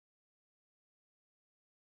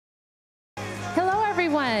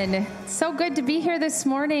everyone. So good to be here this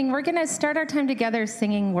morning. We're going to start our time together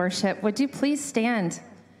singing worship. Would you please stand?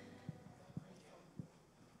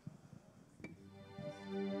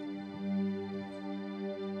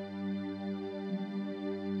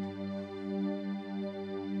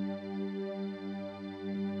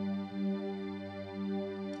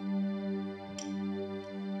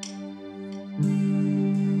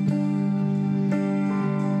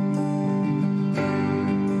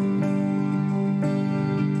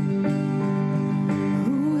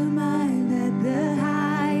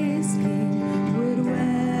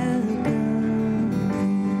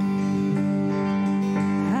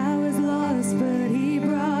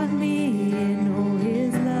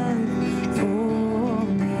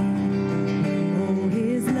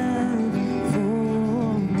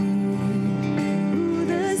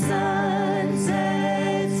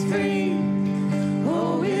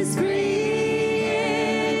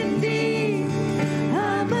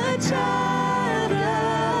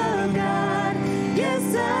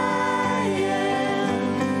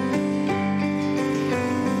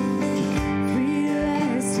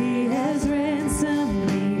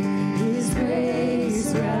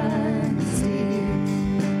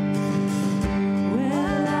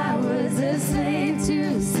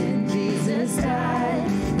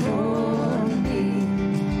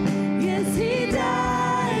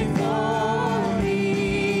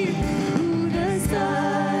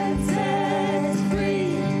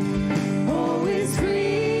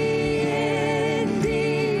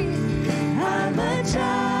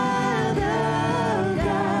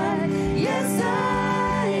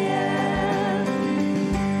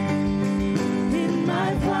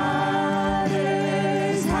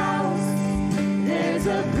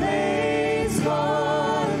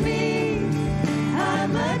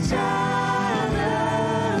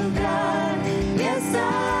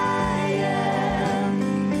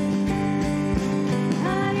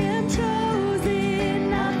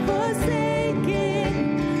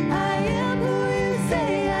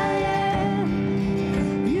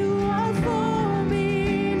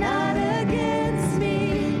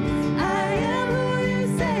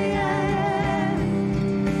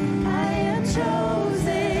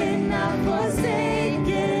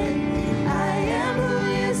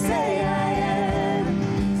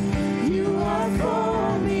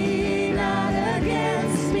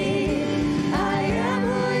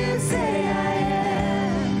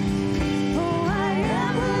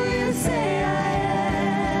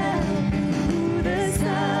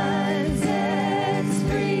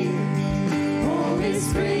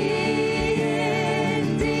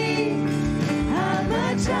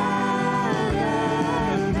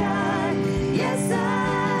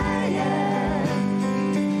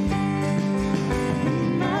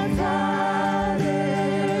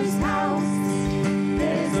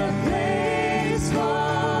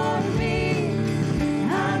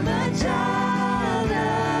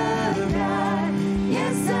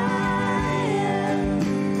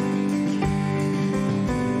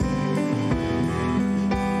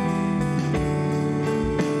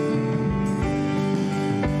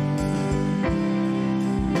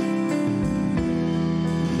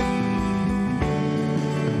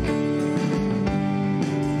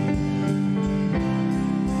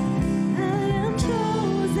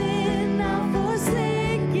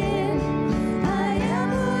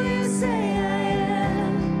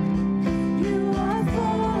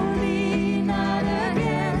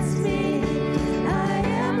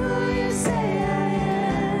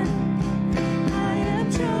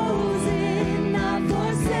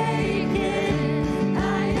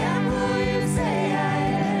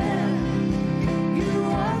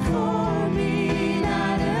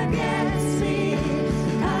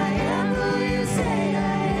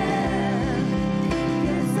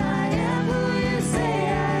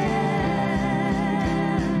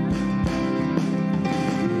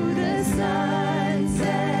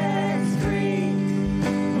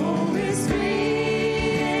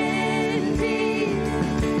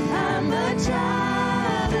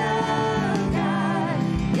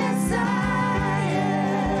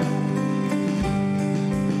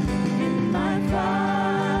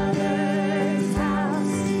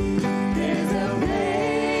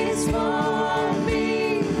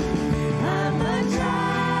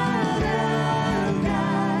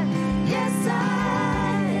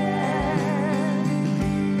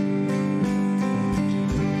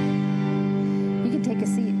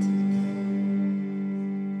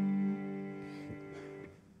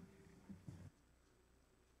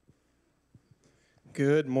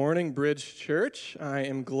 Good morning, Bridge Church. I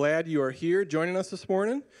am glad you are here joining us this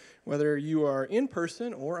morning, whether you are in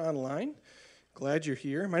person or online. Glad you're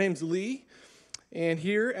here. My name's Lee, and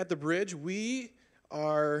here at the Bridge, we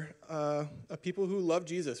are a people who love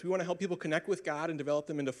Jesus. We want to help people connect with God and develop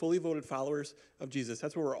them into fully devoted followers of Jesus.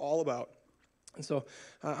 That's what we're all about. And so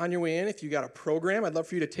on your way in, if you got a program, I'd love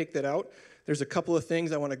for you to take that out. There's a couple of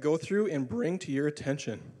things I want to go through and bring to your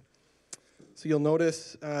attention. So you'll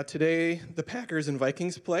notice today the Packers and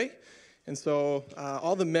Vikings play. And so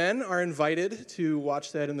all the men are invited to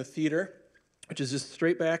watch that in the theater, which is just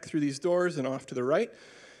straight back through these doors and off to the right.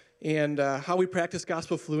 And how we practice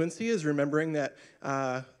gospel fluency is remembering that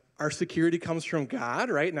our security comes from God,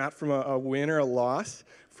 right? Not from a win or a loss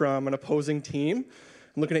from an opposing team.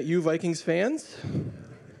 I'm looking at you, Vikings fans.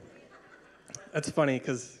 That's funny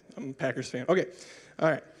because I'm a Packers fan. Okay, all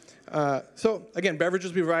right. So again,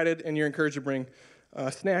 beverages will be provided, and you're encouraged to bring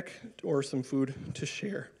a snack or some food to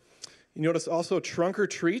share. You notice also Trunk or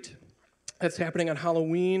Treat. That's happening on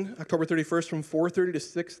Halloween, October 31st from 4:30 to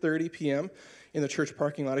 6:30 p.m. in the church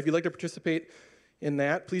parking lot. If you'd like to participate in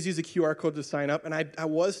that, please use the QR code to sign up. And I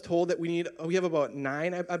was told that we have about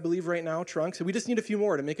 9, I believe, right now, trunks. And we just need a few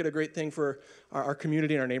more to make it a great thing for our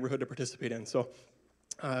community and our neighborhood to participate in. So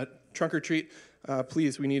Trunk or Treat,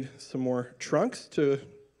 please, we need some more trunks to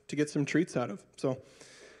get some treats out of. So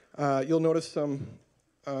you'll notice some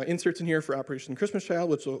inserts in here for Operation Christmas Child,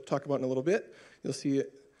 which we'll talk about in a little bit. You'll see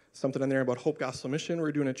something in there about Hope Gospel Mission.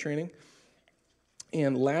 We're doing a training.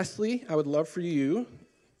 And lastly, I would love for you,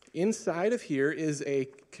 inside of here is a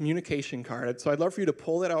communication card. So I'd love for you to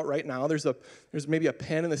pull that out right now. There's maybe a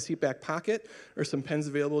pen in the seat back pocket or some pens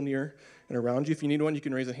available near and around you. If you need one, you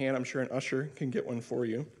can raise a hand. I'm sure an usher can get one for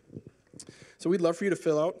you. So we'd love for you to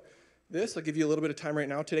fill out this. I'll give you a little bit of time right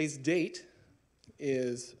now. Today's date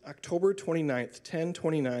is October 29th,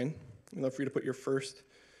 10/29. We'd love for you to put your first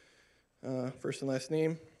and last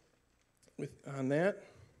name on that.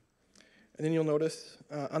 And then you'll notice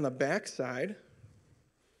on the back side,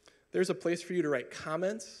 there's a place for you to write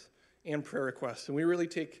comments and prayer requests. And we really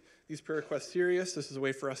take these prayer requests serious. This is a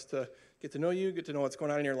way for us to get to know you, get to know what's going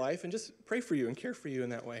on in your life, and just pray for you and care for you in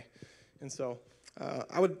that way. And so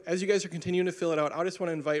as you guys are continuing to fill it out, I just want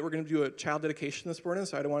to invite, we're going to do a child dedication this morning,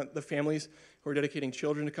 so I want the families who are dedicating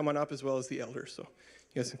children to come on up as well as the elders. So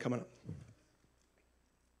you guys can come on up.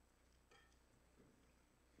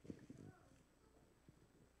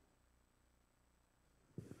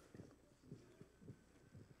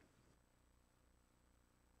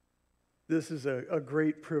 This is a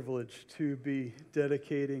great privilege to be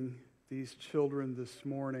dedicating these children this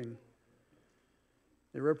morning.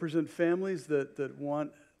 They represent families that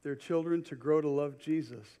want their children to grow to love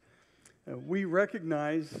Jesus. We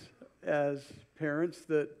recognize as parents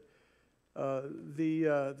that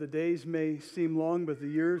the days may seem long, but the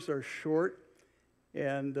years are short,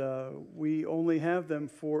 and we only have them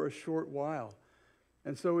for a short while.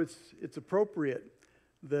 And so it's appropriate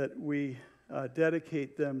that we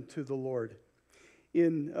dedicate them to the Lord.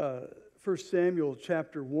 In 1 Samuel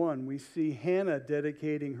chapter 1, we see Hannah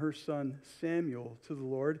dedicating her son Samuel to the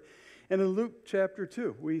Lord. And in Luke chapter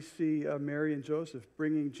 2, we see Mary and Joseph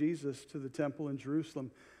bringing Jesus to the temple in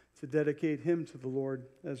Jerusalem to dedicate him to the Lord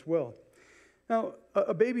as well. Now,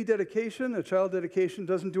 a baby dedication, a child dedication,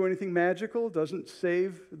 doesn't do anything magical, doesn't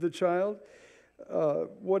save the child.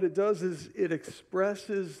 What it does is it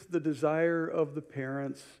expresses the desire of the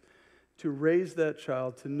parents to raise that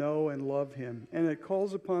child, to know and love him. And it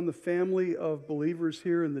calls upon the family of believers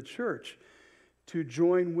here in the church to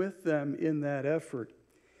join with them in that effort.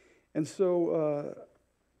 And so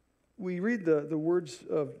we read the words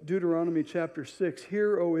of Deuteronomy chapter 6.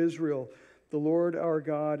 Hear, O Israel, the Lord our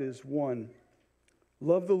God is one.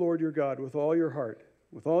 Love the Lord your God with all your heart,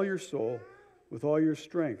 with all your soul, with all your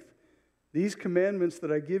strength. These commandments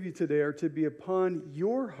that I give you today are to be upon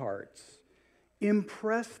your hearts.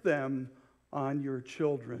 Impress them on your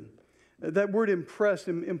children. That word impress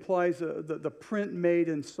implies the print made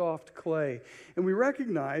in soft clay. And we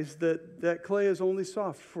recognize that clay is only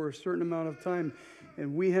soft for a certain amount of time,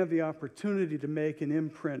 and we have the opportunity to make an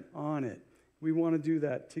imprint on it. We want to do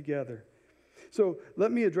that together. So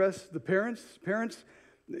let me address the parents. Parents,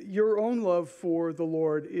 your own love for the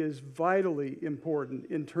Lord is vitally important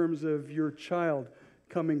in terms of your child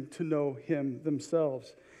coming to know him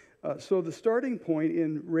themselves. So the starting point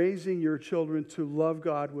in raising your children to love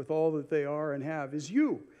God with all that they are and have is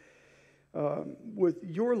you, with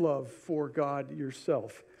your love for God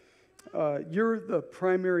yourself. You're the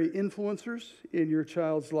primary influencers in your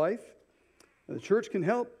child's life. The church can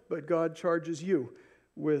help, but God charges you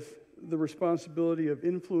with the responsibility of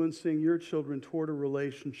influencing your children toward a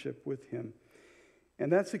relationship with him.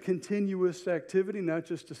 And that's a continuous activity, not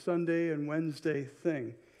just a Sunday and Wednesday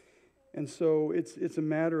thing. And so it's a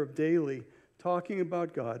matter of daily talking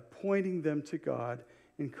about God, pointing them to God,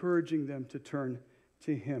 encouraging them to turn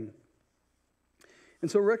to Him. And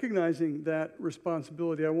so recognizing that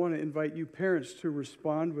responsibility, I want to invite you parents to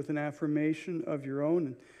respond with an affirmation of your own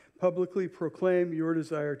and publicly proclaim your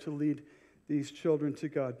desire to lead these children to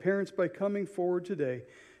God. Parents, by coming forward today,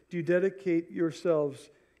 do you dedicate yourselves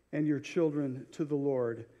and your children to the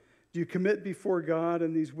Lord? Do you commit before God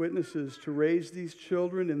and these witnesses to raise these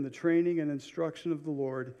children in the training and instruction of the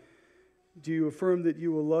Lord? Do you affirm that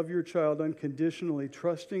you will love your child unconditionally,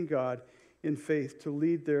 trusting God in faith to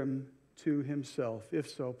lead them to Himself? If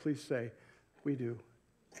so, please say, we do.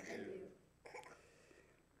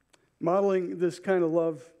 Modeling this kind of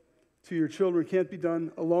love to your children can't be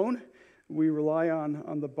done alone. We rely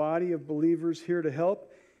on the body of believers here to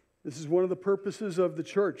help. This is one of the purposes of the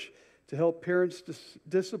church, to help parents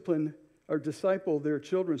discipline or disciple their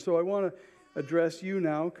children. So I want to address you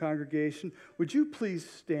now, congregation. Would you please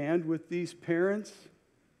stand with these parents?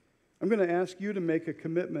 I'm going to ask you to make a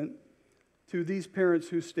commitment to these parents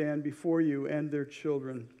who stand before you and their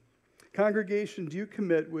children. Congregation, do you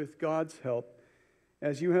commit with God's help,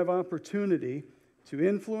 as you have opportunity to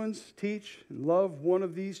influence, teach, and love one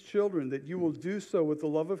of these children, that you will do so with the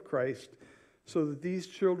love of Christ, so that these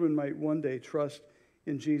children might one day trust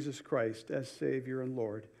in Jesus Christ as Savior and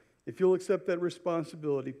Lord? If you'll accept that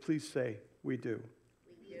responsibility, please say, we do.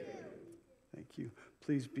 We do. Thank you.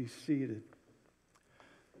 Please be seated.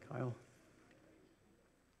 Kyle.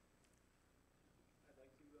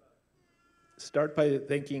 Start by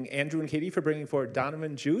thanking Andrew and Katie for bringing forward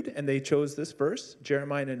Donovan and Jude, and they chose this verse,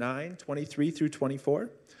 Jeremiah 9:23 through 24.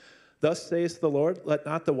 Thus saith the Lord, let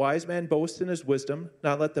not the wise man boast in his wisdom,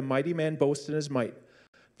 not let the mighty man boast in his might.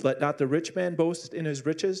 Let not the rich man boast in his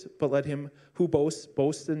riches, but let him who boasts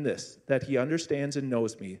boast in this, that he understands and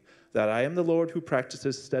knows me, that I am the Lord who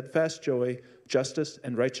practices steadfast joy, justice,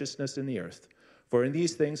 and righteousness in the earth. For in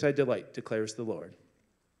these things I delight, declares the Lord.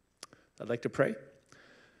 I'd like to pray.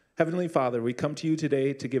 Heavenly Father, we come to you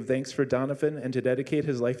today to give thanks for Donovan and to dedicate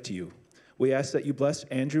his life to you. We ask that you bless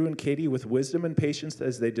Andrew and Katie with wisdom and patience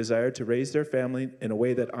as they desire to raise their family in a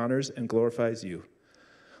way that honors and glorifies you.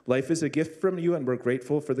 Life is a gift from you, and we're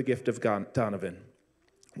grateful for the gift of Donovan.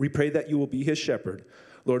 We pray that you will be his shepherd.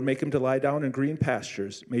 Lord, make him to lie down in green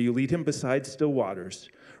pastures. May you lead him beside still waters.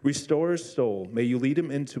 Restore his soul. May you lead him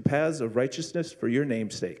into paths of righteousness for your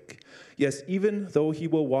name's sake. Yes, even though he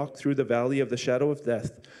will walk through the valley of the shadow of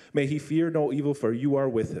death, may he fear no evil, for you are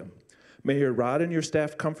with him. May your rod and your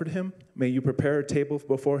staff comfort him. May you prepare a table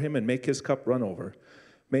before him and make his cup run over.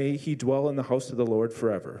 May he dwell in the house of the Lord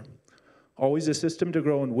forever. Always assist him to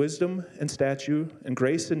grow in wisdom and stature and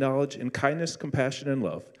grace and knowledge and kindness, compassion, and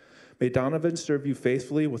love. May Donovan serve you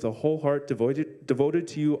faithfully with a whole heart devoted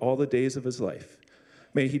to you all the days of his life.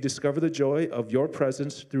 May he discover the joy of your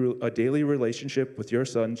presence through a daily relationship with your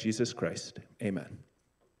Son, Jesus Christ. Amen.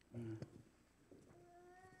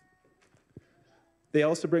 They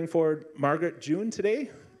also bring forward Margaret June today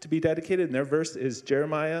to be dedicated, and their verse is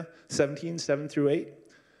Jeremiah 17:7 through 8.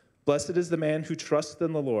 Blessed is the man who trusts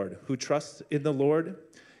in the Lord. Who trusts in the Lord,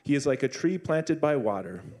 he is like a tree planted by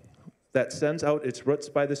water that sends out its roots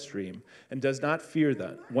by the stream and does not fear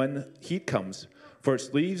that when heat comes, for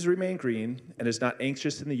its leaves remain green, and is not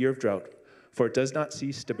anxious in the year of drought, for it does not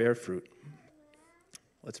cease to bear fruit.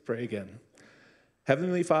 Let's pray again.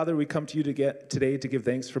 Heavenly Father, we come to you today to give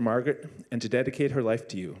thanks for Margaret and to dedicate her life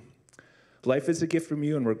to you. Life is a gift from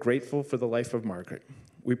you, and we're grateful for the life of Margaret.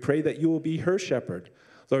 We pray that you will be her shepherd.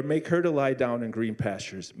 Lord, make her to lie down in green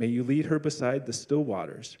pastures. May you lead her beside the still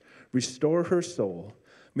waters. Restore her soul.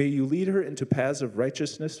 May you lead her into paths of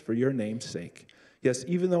righteousness for your name's sake. Yes,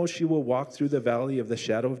 even though she will walk through the valley of the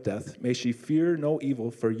shadow of death, may she fear no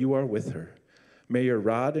evil, for you are with her. May your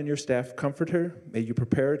rod and your staff comfort her. May you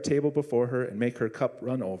prepare a table before her and make her cup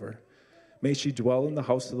run over. May she dwell in the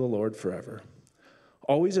house of the Lord forever.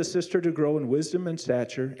 Always assist her to grow in wisdom and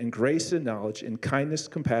stature, in grace and knowledge, in kindness,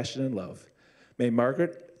 compassion, and love. May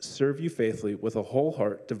Margaret serve you faithfully with a whole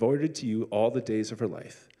heart devoted to you all the days of her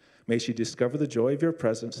life. May she discover the joy of your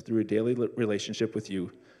presence through a daily relationship with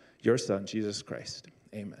you, your Son, Jesus Christ.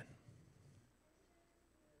 Amen.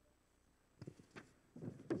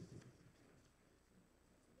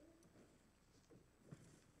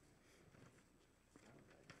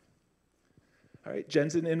 All right,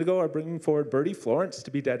 Jens and Indigo are bringing forward Bertie Florence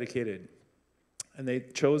to be dedicated. And they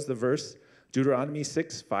chose the verse, Deuteronomy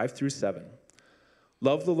 6:5 through 7.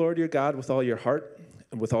 Love the Lord your God with all your heart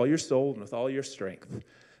and with all your soul and with all your strength.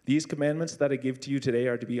 These commandments that I give to you today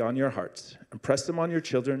are to be on your hearts. Impress them on your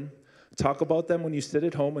children. Talk about them when you sit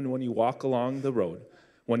at home and when you walk along the road,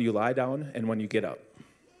 when you lie down and when you get up.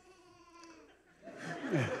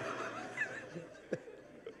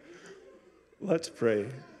 Let's pray.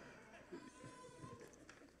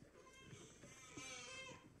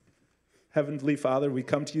 Heavenly Father, we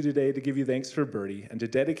come to you today to give you thanks for Birdie and to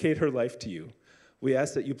dedicate her life to you. We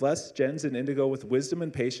ask that you bless Jens and Indigo with wisdom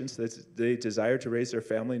and patience that they desire to raise their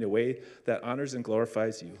family in a way that honors and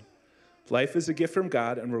glorifies you. Life is a gift from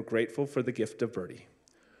God, and we're grateful for the gift of Birdie.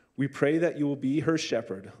 We pray that you will be her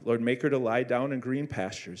shepherd. Lord, make her to lie down in green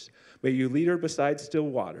pastures. May you lead her beside still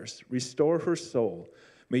waters. Restore her soul.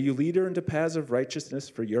 May you lead her into paths of righteousness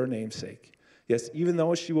for your name's sake. Yes, even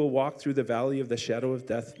though she will walk through the valley of the shadow of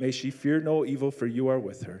death, may she fear no evil, for you are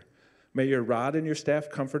with her. May your rod and your staff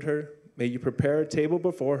comfort her. May you prepare a table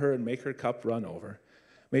before her and make her cup run over.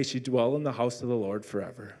 May she dwell in the house of the Lord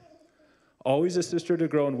forever. Always a sister to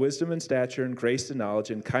grow in wisdom and stature and grace and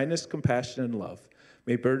knowledge and kindness, compassion, and love.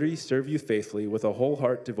 May Birdie serve you faithfully with a whole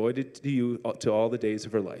heart devoted to you to all the days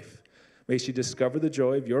of her life. May she discover the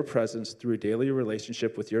joy of your presence through a daily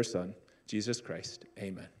relationship with your Son, Jesus Christ.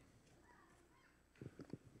 Amen.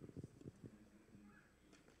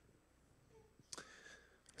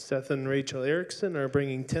 Seth and Rachel Erickson are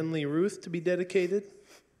bringing Tenley Ruth to be dedicated.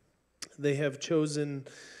 They have chosen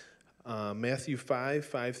Matthew 5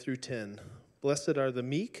 through 10. Blessed are the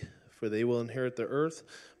meek, for they will inherit the earth.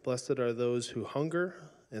 Blessed are those who hunger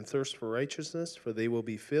and thirst for righteousness, for they will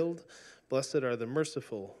be filled. Blessed are the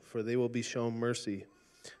merciful, for they will be shown mercy.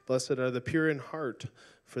 Blessed are the pure in heart,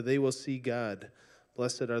 for they will see God.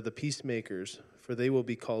 Blessed are the peacemakers, for they will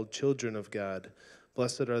be called children of God.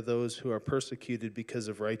 Blessed are those who are persecuted because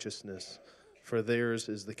of righteousness, for theirs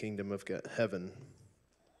is the kingdom of heaven.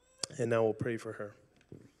 And now we'll pray for her.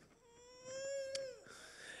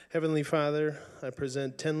 Heavenly Father, I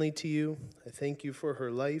present Tenley to you. I thank you for her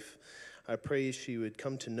life. I pray she would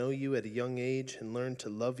come to know you at a young age and learn to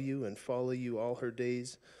love you and follow you all her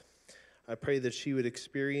days. I pray that she would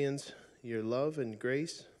experience your love and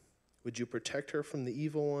grace. Would you protect her from the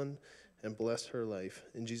evil one and bless her life?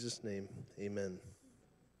 In Jesus' name, amen.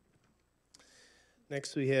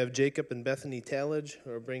 Next, we have Jacob and Bethany Tallage,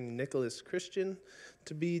 who are bringing Nicholas Christian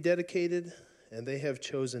to be dedicated, and they have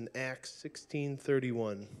chosen Acts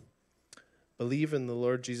 16:31. Believe in the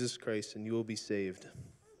Lord Jesus Christ, and you will be saved.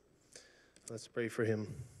 Let's pray for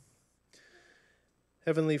him.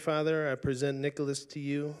 Heavenly Father, I present Nicholas to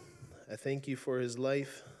you. I thank you for his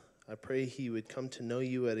life. I pray he would come to know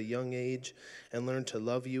you at a young age and learn to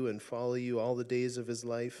love you and follow you all the days of his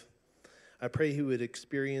life. I pray he would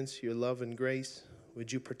experience your love and grace.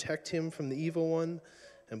 Would you protect him from the evil one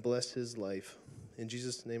and bless his life? In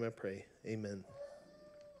Jesus' name I pray. Amen.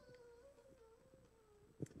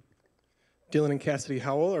 Dylan and Cassidy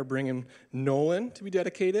Howell are bringing Nolan to be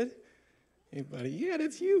dedicated. Hey, buddy. Yeah,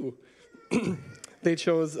 that's you. They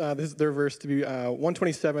chose their verse to be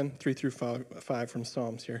 127, 3 through 5 from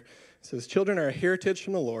Psalms here. It says, children are a heritage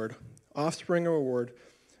from the Lord, offspring a reward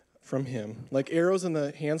from him. Like arrows in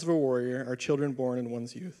the hands of a warrior are children born in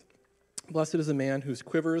one's youth. Blessed is a man whose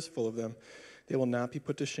quiver is full of them. They will not be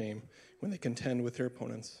put to shame when they contend with their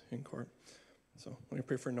opponents in court. So let me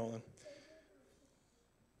pray for Nolan.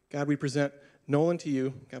 God, we present Nolan to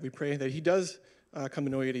you. God, we pray that he does come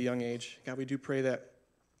to know you at a young age. God, we do pray that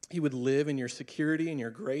he would live in your security and your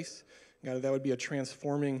grace. God, that would be a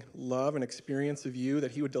transforming love and experience of you,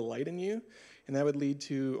 that he would delight in you, and that would lead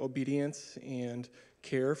to obedience and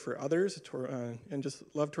care for others and just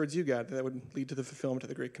love towards you, God. That would lead to the fulfillment of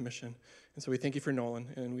the Great Commission. And so we thank you for Nolan,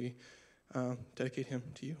 and we dedicate him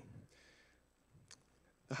to you.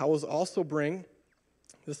 The Howells also bring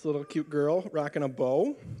this little cute girl rocking a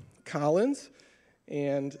bow, Collins.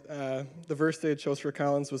 And the verse they chose for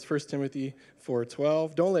Collins was 1 Timothy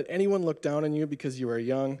 4:12. Don't let anyone look down on you because you are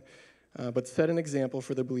young, but set an example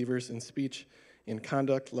for the believers in speech, in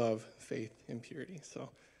conduct, love, faith, and purity. So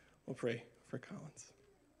we'll pray for Collins.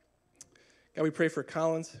 God, we pray for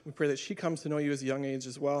Collins. We pray that she comes to know you as a young age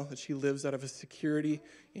as well, that she lives out of a security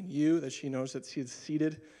in you, that she knows that she is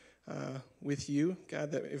seated with you.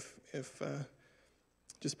 God, that if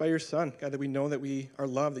just by your Son, God, that we know that we are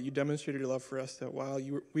loved, that you demonstrated your love for us, that while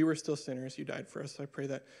we were still sinners, you died for us. So I pray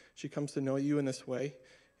that she comes to know you in this way,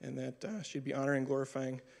 and that she'd be honoring and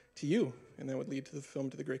glorifying to you, and that would lead to the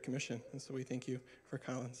fulfillment of the Great Commission. And so we thank you for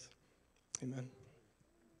Collins. Amen.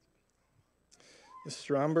 The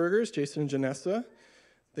Strombergers, Jason and Janessa,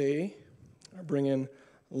 they are bringing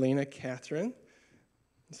Lena Catherine.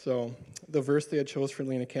 So the verse they had chose for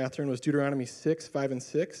Lena Catherine was Deuteronomy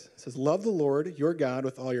 6:5-6. It says, love the Lord, your God,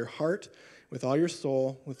 with all your heart, with all your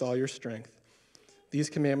soul, with all your strength. These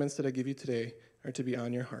commandments that I give you today are to be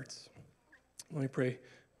on your hearts. Let me pray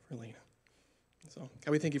for Lena. So,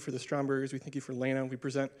 God, we thank you for the Strombergers. We thank you for Lena. We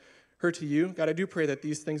present her to you. God, I do pray that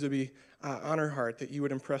these things would be on her heart, that you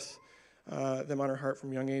would impress them on her heart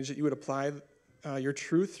from a young age, that you would apply your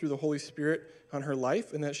truth through the Holy Spirit on her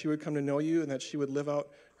life, and that she would come to know you, and that she would live out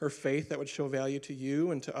her faith that would show value to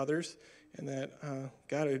you and to others, and that,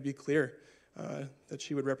 God, it would be clear that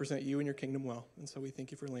she would represent you and your kingdom well. And so we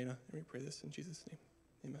thank you for Lena, and we pray this in Jesus' name.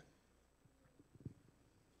 Amen.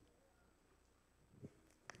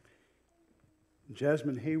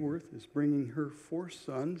 Jasmine Hayworth is bringing her 4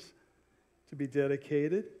 sons to be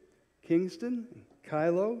dedicated: Kingston,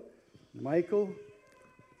 Kylo, Michael,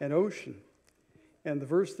 and Ocean. And the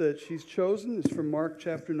verse that she's chosen is from Mark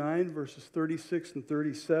chapter 9, verses 36 and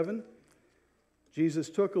 37. Jesus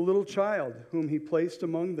took a little child whom he placed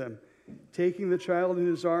among them. Taking the child in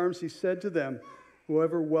his arms, he said to them,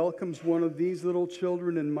 "Whoever welcomes one of these little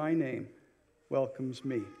children in my name welcomes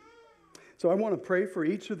me." So I want to pray for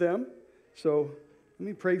each of them. So let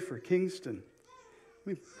me pray for Kingston.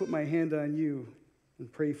 Let me put my hand on you and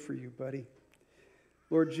pray for you, buddy.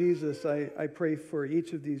 Lord Jesus, I pray for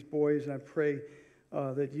each of these boys, and I pray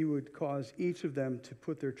that you would cause each of them to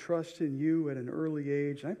put their trust in you at an early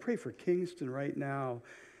age. And I pray for Kingston right now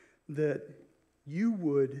that you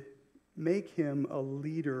would make him a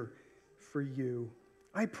leader for you.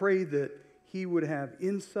 I pray that he would have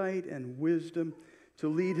insight and wisdom to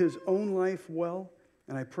lead his own life well.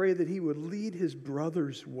 And I pray that he would lead his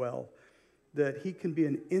brothers well, that he can be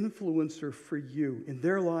an influencer for you in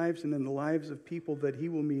their lives and in the lives of people that he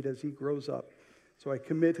will meet as he grows up. So I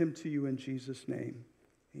commit him to you in Jesus' name.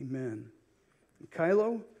 Amen. And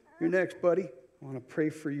Kylo, you're next, buddy. I want to pray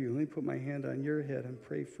for you. Let me put my hand on your head and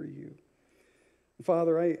pray for you.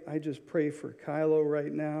 Father, I just pray for Kylo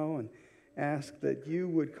right now and ask that you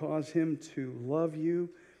would cause him to love you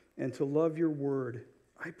and to love your word.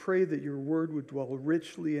 I pray that your word would dwell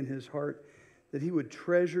richly in his heart, that he would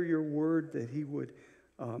treasure your word, that he would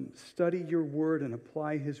study your word and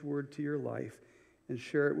apply his word to your life and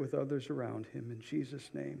share it with others around him. In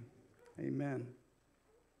Jesus' name, amen.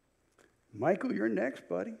 Michael, you're next,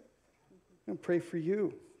 buddy. I'm going to pray for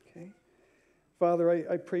you, okay? Father,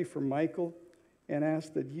 I pray for Michael and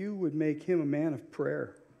ask that you would make him a man of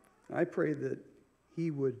prayer. I pray that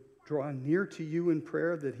he would draw near to you in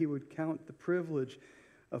prayer, that he would count the privilege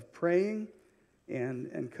of praying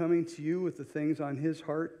and coming to you with the things on his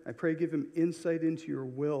heart. I pray give him insight into your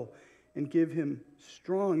will and give him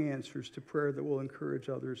strong answers to prayer that will encourage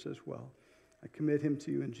others as well. I commit him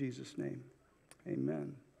to you in Jesus' name.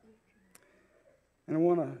 Amen. And I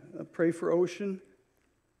want to pray for Ocean.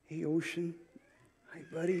 Hey, Ocean. Hi,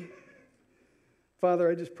 buddy. Father,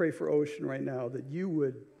 I just pray for Ocean right now that you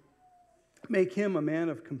would make him a man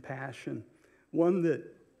of compassion, one that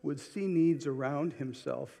would see needs around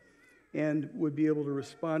himself and would be able to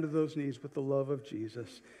respond to those needs with the love of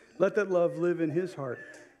Jesus. Let that love live in his heart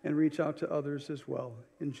and reach out to others as well.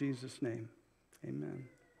 In Jesus' name, amen.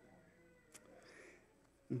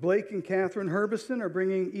 Blake and Catherine Herbison are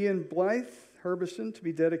bringing Ian Blythe Herbison to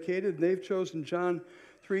be dedicated. They've chosen John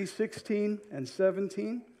 3:16 and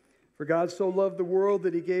 17. For God so loved the world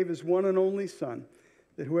that he gave his one and only Son,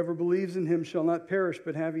 that whoever believes in him shall not perish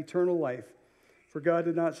but have eternal life. For God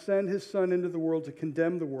did not send his Son into the world to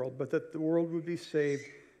condemn the world, but that the world would be saved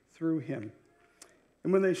through him.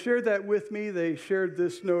 And when they shared that with me, they shared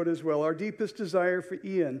this note as well. Our deepest desire for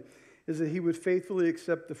Ian is that he would faithfully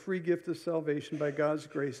accept the free gift of salvation by God's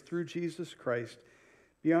grace through Jesus Christ.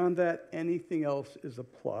 Beyond that, anything else is a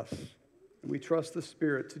plus. And we trust the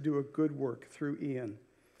Spirit to do a good work through Ian.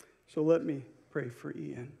 So let me pray for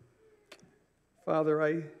Ian. Father,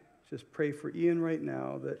 I just pray for Ian right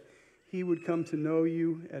now that he would come to know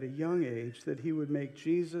you at a young age, that he would make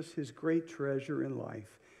Jesus his great treasure in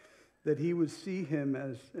life, that he would see him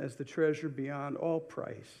as the treasure beyond all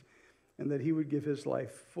price, and that he would give his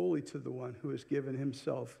life fully to the one who has given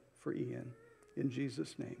himself for Ian. In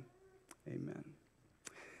Jesus' name, amen.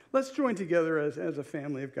 Let's join together as a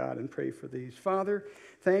family of God and pray for these. Father,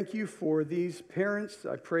 thank you for these parents.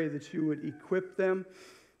 I pray that you would equip them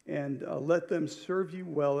and let them serve you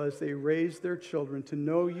well as they raise their children to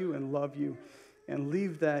know you and love you, and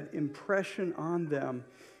leave that impression on them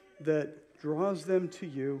that draws them to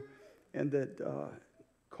you and that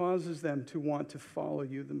causes them to want to follow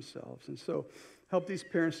you themselves. And so help these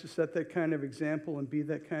parents to set that kind of example and be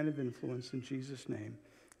that kind of influence in Jesus' name.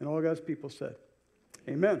 And all God's people said,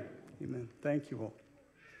 amen. Amen. Thank you all.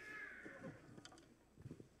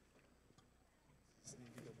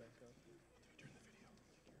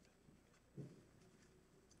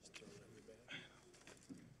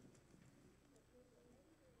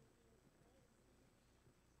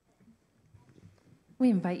 We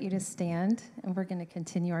invite you to stand, and we're going to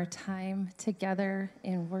continue our time together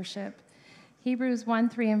in worship. Hebrews 1,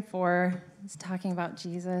 3, and 4 is talking about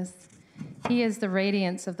Jesus. He is the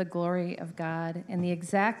radiance of the glory of God and the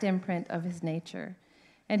exact imprint of his nature.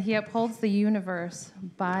 And he upholds the universe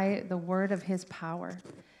by the word of his power.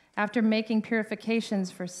 After making purification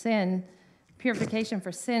for sins,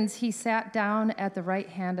 he sat down at the right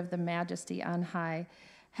hand of the Majesty on high,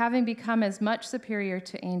 having become as much superior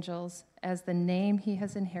to angels as the name he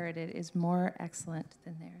has inherited is more excellent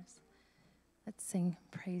than theirs. Let's sing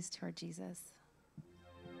praise to our Jesus.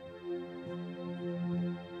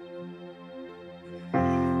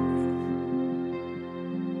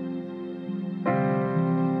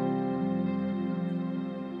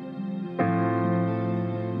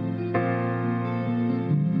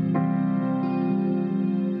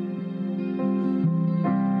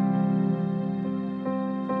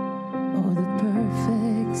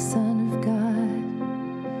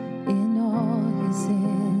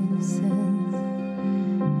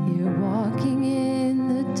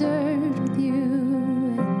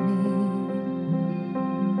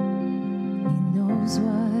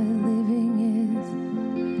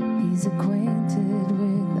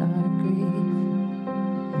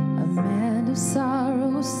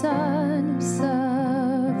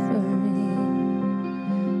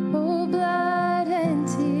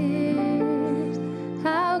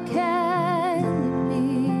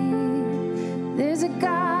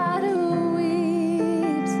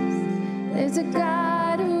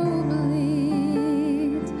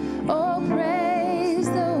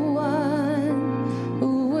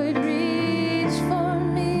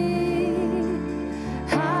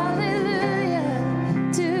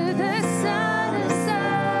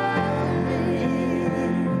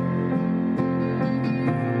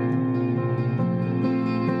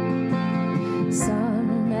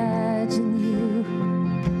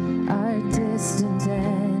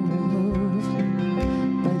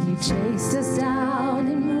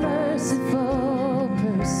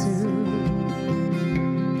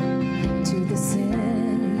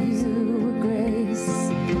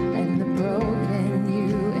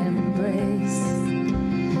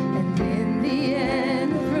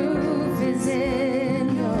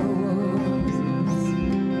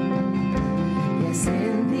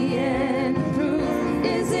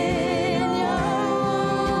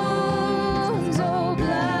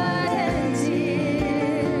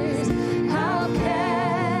 How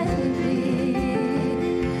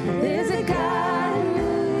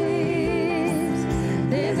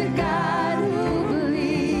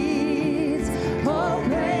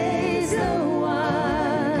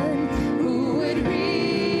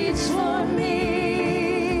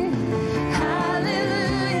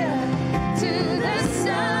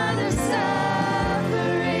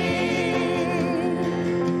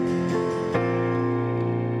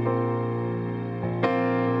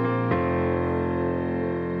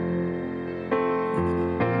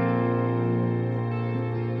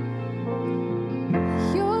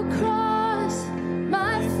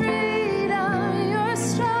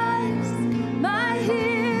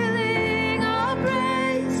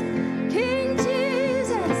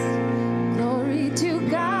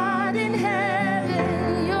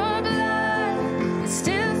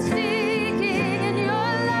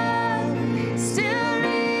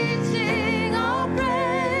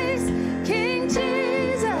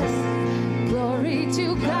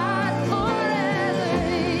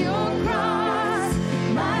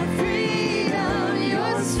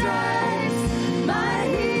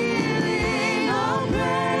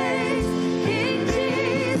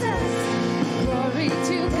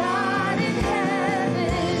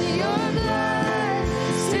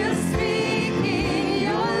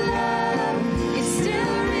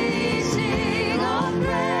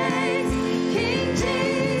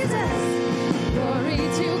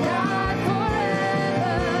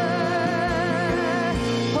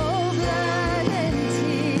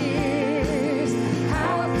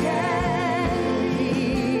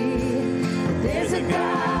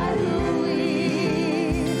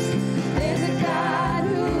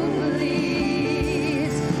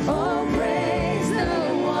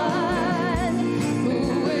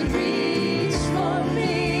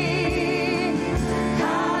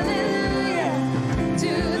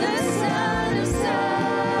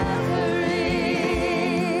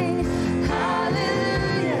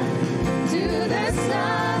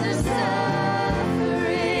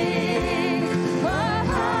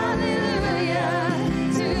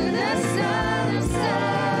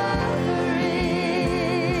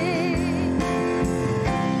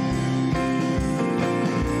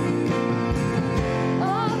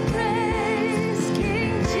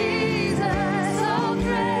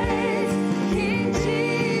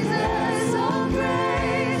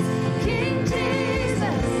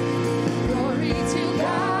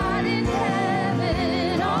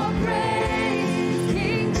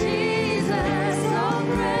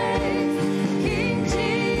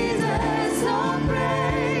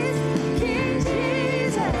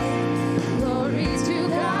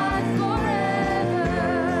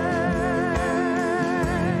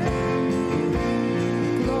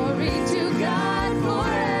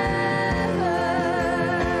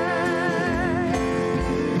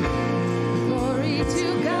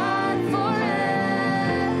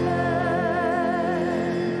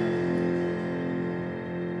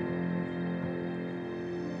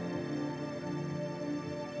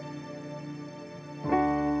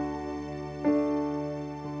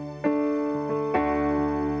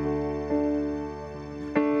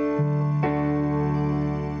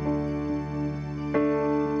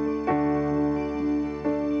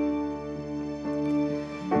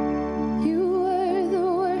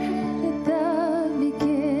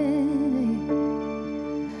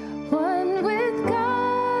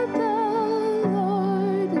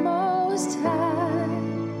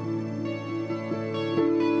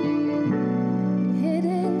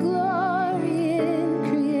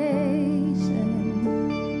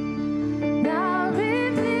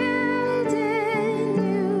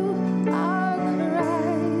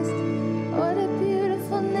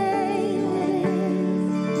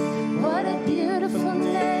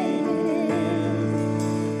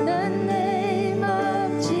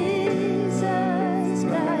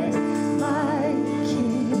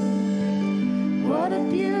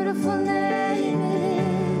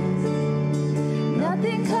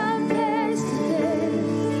Nothing compares to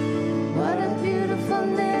this. What a beautiful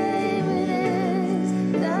name it is,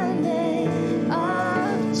 the name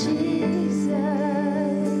of Jesus.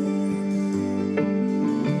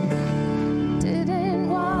 Didn't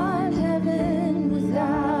want heaven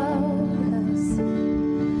without us.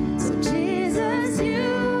 So Jesus,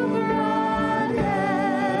 you brought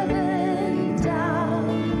heaven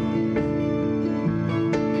down.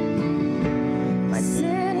 My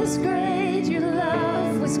sin was great, your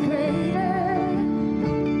love was greater.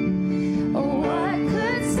 Oh, what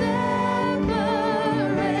could separate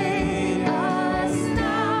us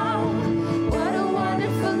now? What a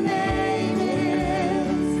wonderful name it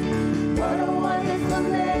is. What a wonderful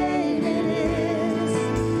name it is.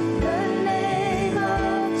 The name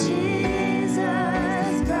of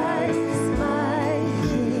Jesus Christ, my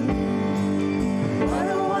King. What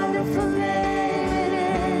a wonderful name it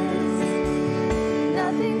is.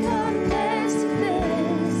 Nothing compares to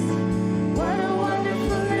this. What a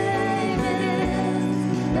wonderful name it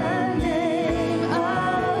is. The name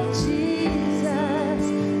of Jesus.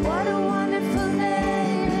 What a wonderful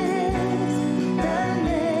name it is. The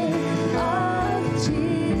name of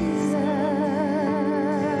Jesus.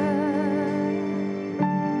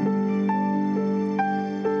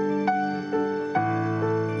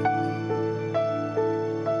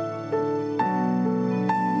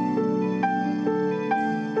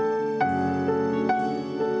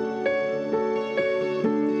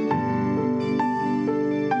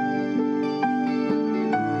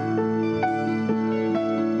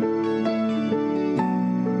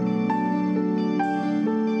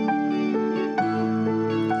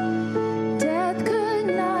 Death could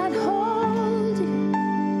not hold you.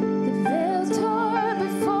 The veil tore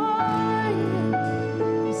before you.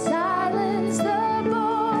 You silenced the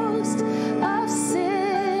boast of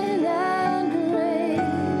sin and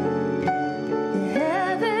grave. The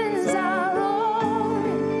heavens are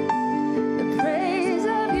roaring the praise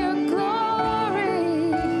of your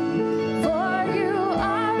glory. For you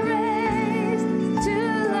are raised to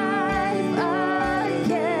life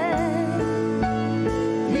again.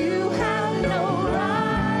 You have no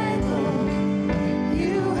rival,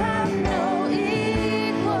 you have no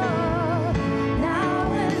equal.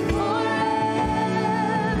 Now and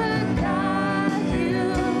forever, God,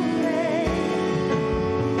 you reign.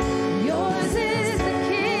 Yours is the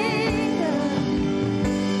kingdom,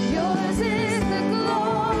 yours is the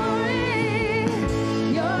glory,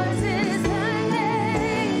 yours is the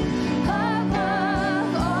name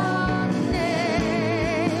above all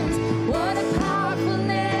names. What a powerful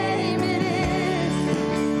name it is.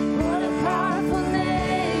 What a powerful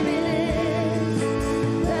name it is.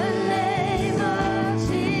 The name of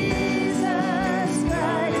Jesus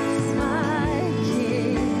Christ, my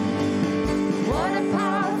King. What a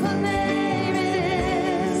powerful name it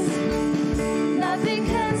is. Nothing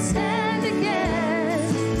can stand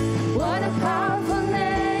against. What a powerful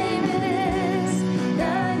name it is.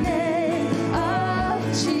 The name of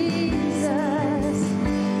Jesus.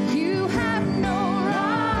 You have no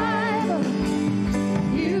rival.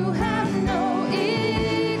 You have no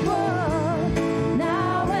equal.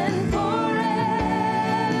 Now and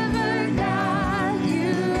forever, God,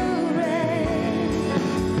 you reign.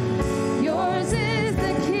 Yours is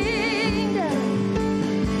the kingdom.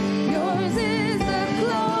 Yours is the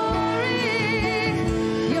glory.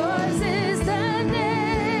 Yours is the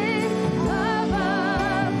name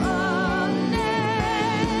above all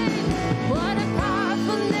names. What a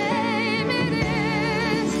powerful name it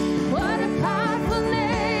is. What a powerful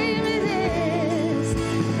name it is.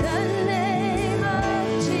 The name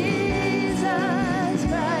of Jesus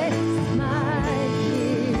Christ, my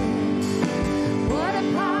King. What a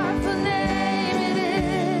powerful name it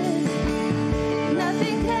is.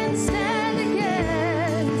 Nothing can stand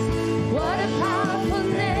against. What a powerful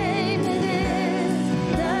name it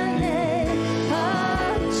is. The name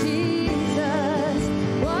of Jesus.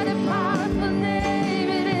 What a powerful name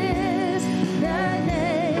it is. The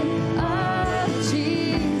name of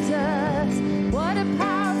Jesus. What a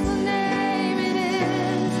powerful name it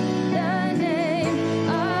is. The name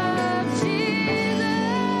of Jesus.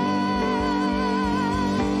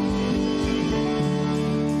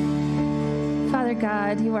 Father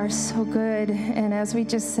God, you are so good. And as we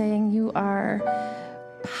just sang, you are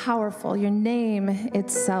powerful. Your name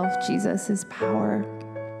itself, Jesus, is power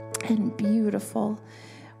and beautiful.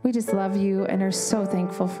 We just love you and are so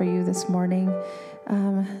thankful for you this morning.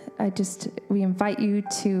 We invite you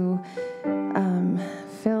to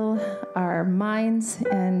fill our minds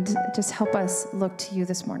and just help us look to you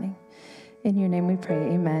this morning. In your name we pray,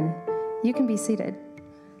 amen. You can be seated.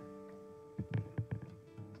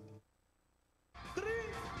 3,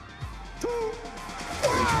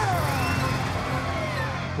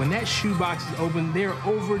 When that shoebox is open, they're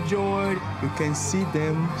overjoyed. You can see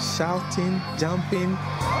them shouting, jumping.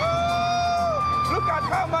 Look at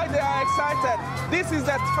how much they are excited. This is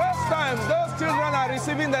the first time those children are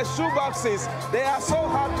receiving the shoe boxes. They are so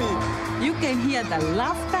happy. You can hear the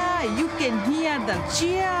laughter, you can hear the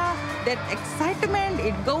cheer, that excitement,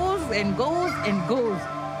 it goes and goes and goes.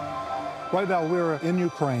 Right now we're in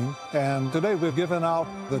Ukraine, and today we've given out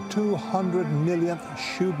the 200 millionth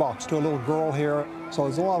shoebox to a little girl here, so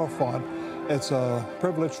it's a lot of fun. It's a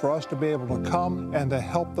privilege for us to be able to come and to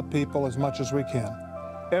help the people as much as we can.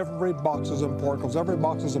 Every box is important because every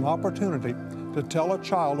box is an opportunity to tell a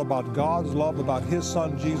child about God's love, about His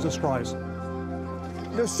Son, Jesus Christ.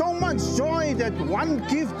 There's so much joy that one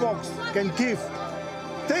gift box can give.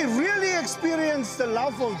 They really experience the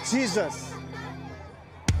love of Jesus.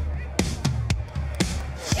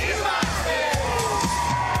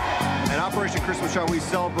 At Operation Christmas Child, we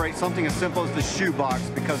celebrate something as simple as the shoebox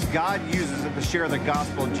because God uses it to share the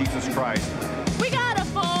gospel of Jesus Christ. We got a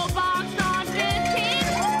full box on 15.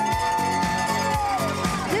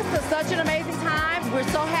 This is such an amazing time. We're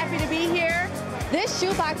so happy to be here. This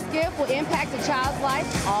shoebox gift will impact a child's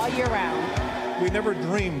life all year round. We never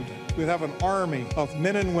dreamed we'd have an army of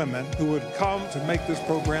men and women who would come to make this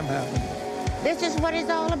program happen. This is what it's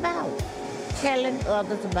all about, telling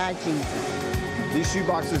others about Jesus. These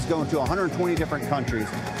shoeboxes go into 120 different countries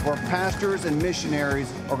where pastors and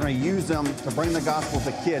missionaries are going to use them to bring the gospel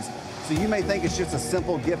to kids. So you may think it's just a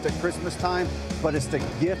simple gift at Christmas time, but it's the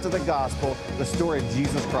gift of the gospel, the story of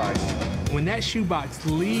Jesus Christ. When that shoebox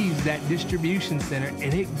leaves that distribution center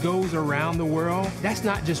and it goes around the world, that's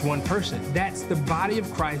not just one person. That's the body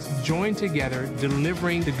of Christ joined together,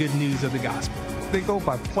 delivering the good news of the gospel. They go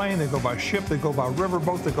by plane, they go by ship, they go by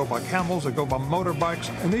riverboat, they go by camels, they go by motorbikes,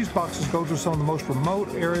 and these boxes go to some of the most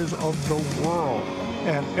remote areas of the world,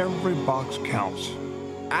 and every box counts.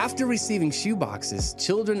 After receiving shoeboxes,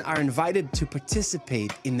 children are invited to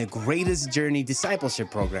participate in the Greatest Journey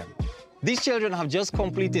Discipleship Program. These children have just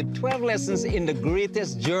completed 12 lessons in the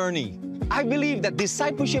Greatest Journey. I believe that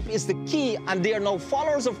discipleship is the key, and they are now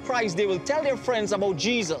followers of Christ. They will tell their friends about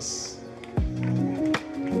Jesus.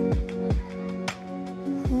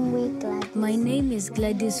 My name is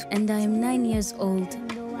Gladys and I am 9 years old.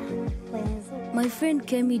 My friend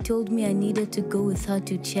Kemi told me I needed to go with her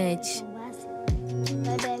to church.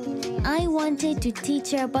 I wanted to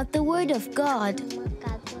teach her about the Word of God.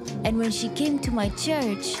 And when she came to my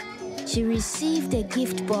church, she received a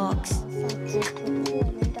gift box.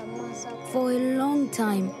 For a long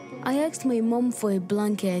time, I asked my mom for a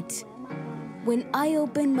blanket. When I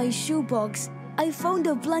opened my shoebox, I found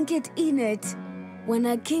a blanket in it. When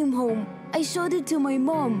I came home, I showed it to my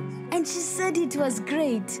mom, and she said it was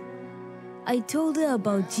great. I told her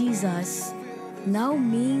about Jesus. Now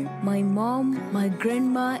me, my mom, my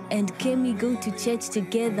grandma, and Kemi go to church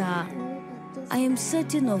together. I am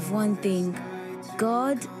certain of one thing.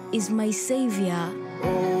 God is my Savior.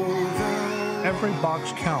 Every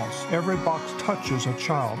box counts. Every box touches a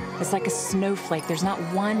child. It's like a snowflake. There's not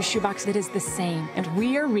one shoebox that is the same. And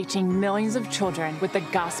we are reaching millions of children with the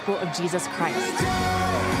gospel of Jesus Christ.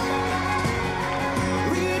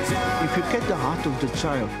 If you get the heart of the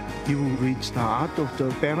child, you will reach the heart of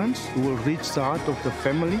the parents, you will reach the heart of the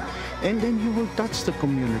family, and then you will touch the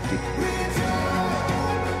community.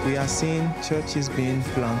 We are seeing churches being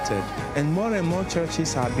planted, and more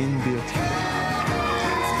churches are being built.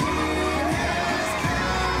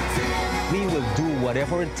 We will do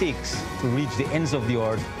whatever it takes to reach the ends of the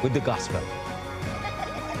earth with the gospel.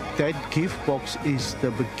 That gift box is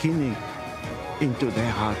the beginning into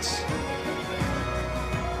their hearts.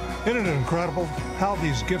 Isn't it incredible how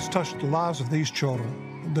these gifts touch the lives of these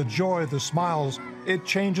children? The joy, the smiles, it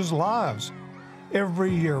changes lives.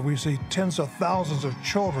 Every year we see tens of thousands of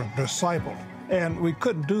children discipled. And we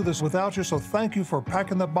couldn't do this without you, so thank you for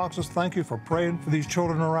packing the boxes. Thank you for praying for these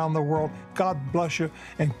children around the world. God bless you,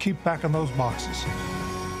 and keep packing those boxes.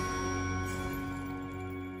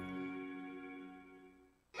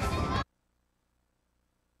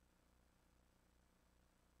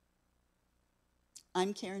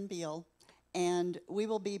 I'm Karen Beal, and we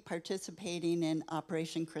will be participating in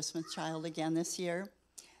Operation Christmas Child again this year.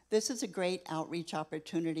 This is a great outreach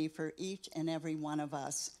opportunity for each and every one of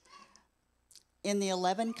us. In the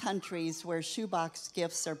 11 countries where shoebox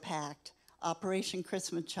gifts are packed, Operation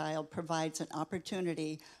Christmas Child provides an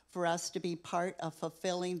opportunity for us to be part of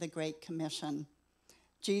fulfilling the Great Commission.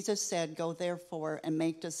 Jesus said, "Go therefore and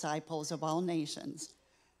make disciples of all nations,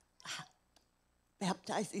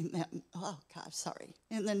 baptizing them,"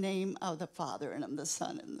 in the name of the Father and of the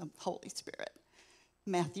Son and the Holy Spirit.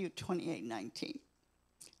 Matthew 28:19.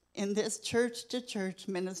 In this church-to-church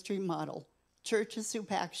ministry model, churches who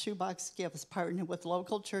pack shoebox gifts partner with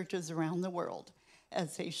local churches around the world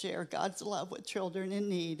as they share God's love with children in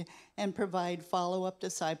need and provide follow-up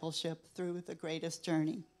discipleship through the greatest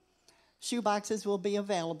journey. Shoeboxes will be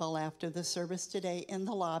available after the service today in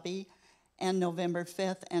the lobby and November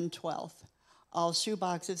 5th and 12th. All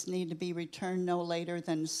shoeboxes need to be returned no later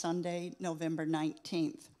than Sunday, November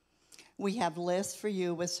 19th. We have lists for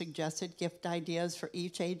you with suggested gift ideas for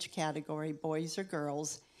each age category, boys or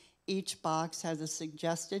girls. Each box has a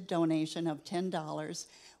suggested donation of $10,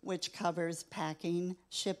 which covers packing,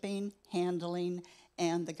 shipping, handling,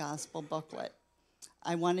 and the gospel booklet.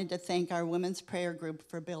 I wanted to thank our women's prayer group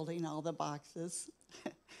for building all the boxes.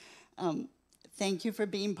 Thank you for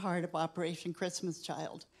being part of Operation Christmas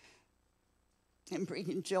Child and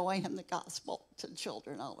bringing joy and the gospel to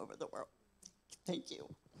children all over the world. Thank you.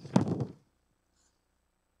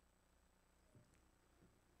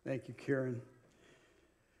 Thank you, Karen.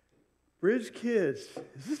 Bridge kids,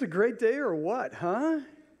 is this a great day or what, huh?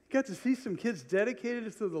 You got to see some kids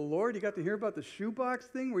dedicated to the Lord. You got to hear about the shoebox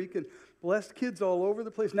thing where you can bless kids all over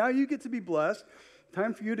the place. Now you get to be blessed.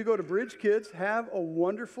 Time for you to go to Bridge Kids, have a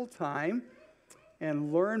wonderful time,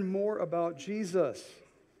 and learn more about Jesus.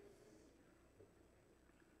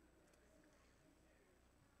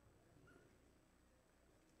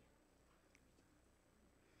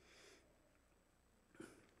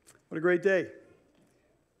 What a great day.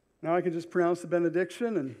 Now I can just pronounce the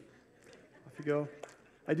benediction and off you go.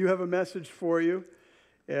 I do have a message for you,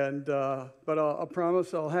 and but I'll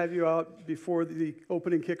promise I'll have you out before the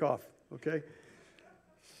opening kickoff, okay?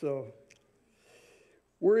 So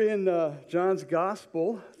we're in John's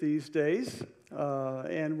Gospel these days,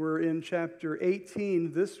 and we're in chapter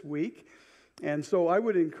 18 this week. And so I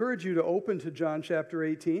would encourage you to open to John chapter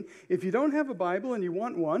 18. If you don't have a Bible and you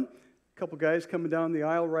want one, a couple guys coming down the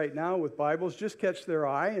aisle right now with Bibles, just catch their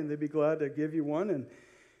eye and they'd be glad to give you one. And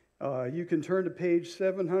you can turn to page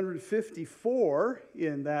 754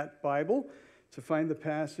 in that Bible to find the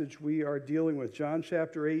passage we are dealing with. John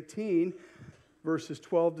chapter 18, verses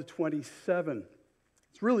 12 to 27.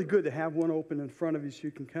 It's really good to have one open in front of you so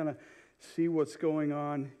you can kind of see what's going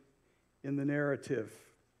on in the narrative.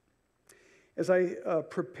 As I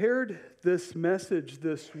prepared this message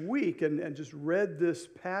this week and just read this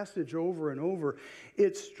passage over and over,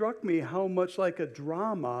 it struck me how much like a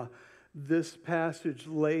drama this passage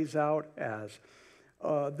lays out as.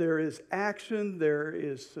 There is action, there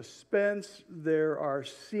is suspense, there are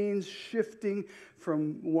scenes shifting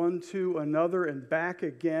from one to another and back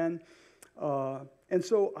again. And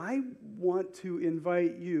so I want to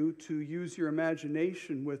invite you to use your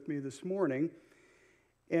imagination with me this morning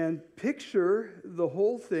and picture the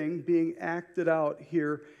whole thing being acted out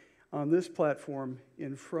here on this platform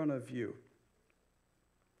in front of you.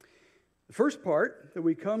 The first part that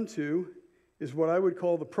we come to is what I would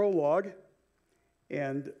call the prologue,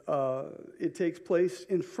 and it takes place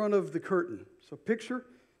in front of the curtain. So picture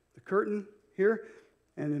the curtain here,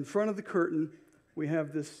 and in front of the curtain, we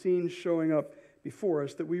have this scene showing up before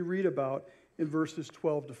us that we read about in verses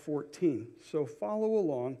 12 to 14. So follow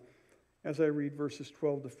along as I read verses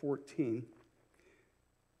 12 to 14.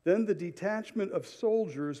 Then the detachment of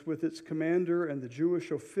soldiers with its commander and the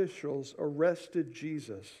Jewish officials arrested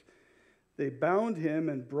Jesus. They bound him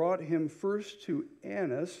and brought him first to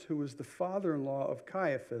Annas, who was the father-in-law of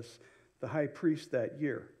Caiaphas, the high priest that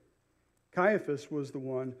year. Caiaphas was the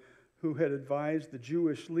one who had advised the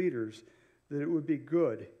Jewish leaders that it would be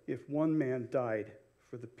good if one man died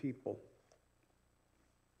for the people.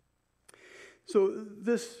 So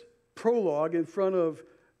this prologue in front of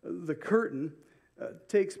the curtain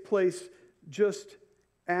takes place just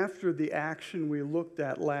after the action we looked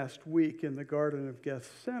at last week in the Garden of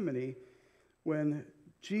Gethsemane, when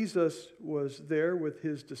Jesus was there with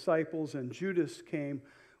his disciples and Judas came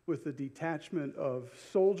with a detachment of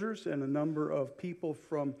soldiers and a number of people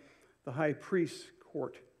from the high priest's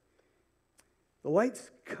court. The lights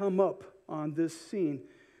come up on this scene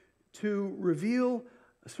to reveal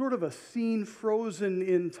sort of a scene frozen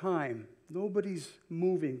in time. Nobody's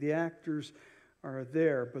moving. The actors are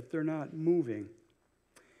there, but they're not moving.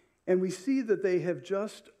 And we see that they have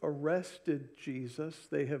just arrested Jesus.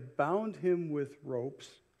 They have bound him with ropes.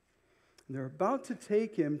 And they're about to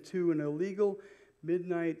take him to an illegal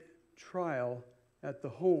midnight trial at the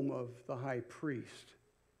home of the high priest.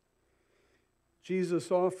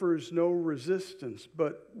 Jesus offers no resistance,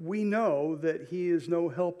 but we know that he is no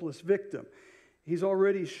helpless victim. He's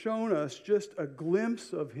already shown us just a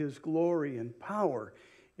glimpse of his glory and power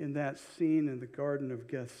in that scene in the Garden of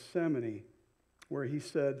Gethsemane, where he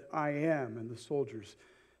said, "I am," and the soldiers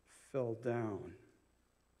fell down.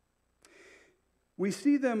 We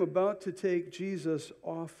see them about to take Jesus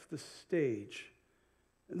off the stage.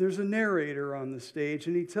 There's a narrator on the stage,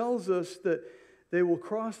 and he tells us that they will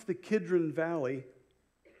cross the Kidron Valley,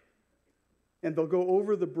 and they'll go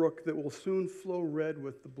over the brook that will soon flow red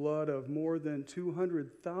with the blood of more than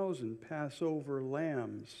 200,000 Passover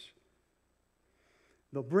lambs.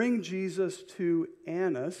 They'll bring Jesus to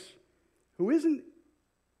Annas, who isn't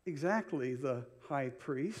exactly the high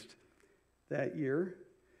priest that year,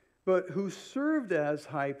 but who served as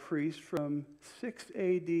high priest from 6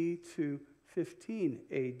 AD to 15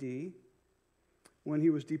 AD, when he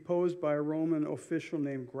was deposed by a Roman official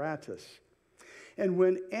named Gratus. And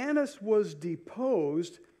when Annas was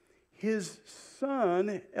deposed, his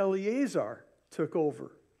son Eleazar took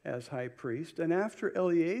over as high priest. And after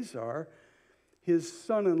Eleazar, his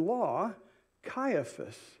son-in-law,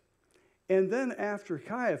 Caiaphas. And then after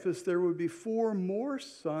Caiaphas, there would be 4 more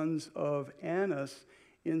sons of Annas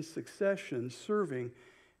in succession serving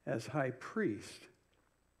as high priest.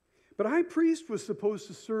 But a high priest was supposed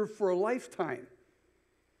to serve for a lifetime.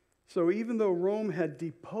 So even though Rome had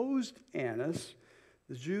deposed Annas,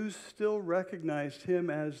 the Jews still recognized him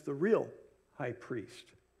as the real high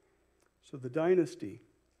priest. So the dynasty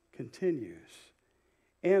continues.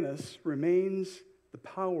 Annas remains the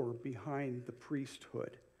power behind the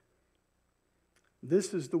priesthood.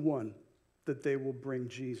 This is the one that they will bring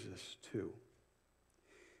Jesus to.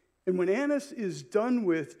 And when Annas is done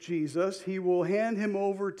with Jesus, he will hand him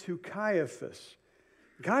over to Caiaphas.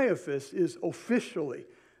 Caiaphas is officially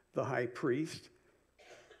the high priest.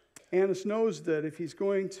 Annas knows that if he's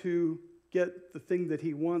going to get the thing that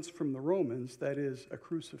he wants from the Romans, that is a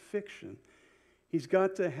crucifixion, he's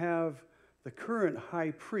got to have the current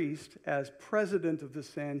high priest, as president of the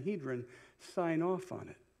Sanhedrin, sign off on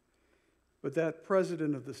it. But that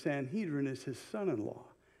president of the Sanhedrin is his son-in-law.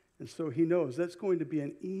 And so he knows that's going to be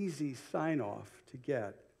an easy sign-off to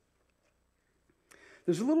get.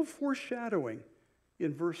 There's a little foreshadowing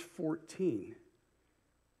in verse 14.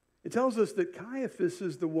 It tells us that Caiaphas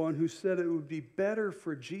is the one who said it would be better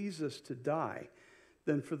for Jesus to die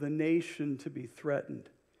than for the nation to be threatened.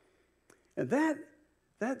 And that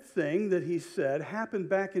thing that he said happened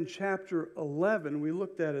back in chapter 11. We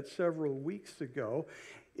looked at it several weeks ago.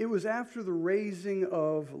 It was after the raising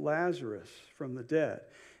of Lazarus from the dead.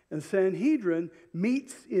 And Sanhedrin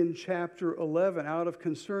meets in chapter 11 out of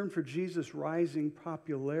concern for Jesus' rising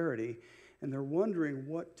popularity, and they're wondering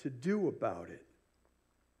what to do about it.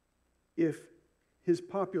 If his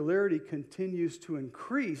popularity continues to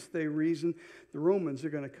increase, they reason the Romans are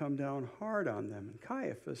going to come down hard on them. And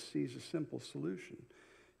Caiaphas sees a simple solution: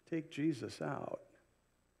 take Jesus out.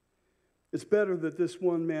 It's better that this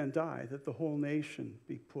one man die, that the whole nation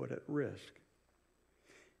be put at risk.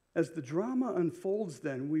 As the drama unfolds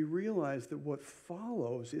then, we realize that what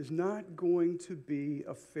follows is not going to be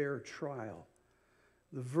a fair trial.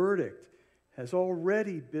 The verdict has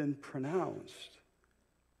already been pronounced.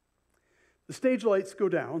 The stage lights go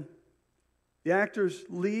down. The actors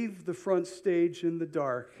leave the front stage in the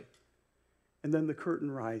dark, and then the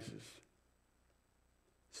curtain rises.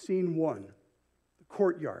 Scene 1, the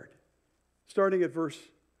courtyard, starting at verse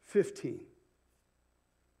 15.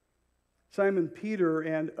 Simon Peter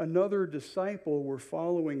and another disciple were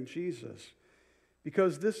following Jesus.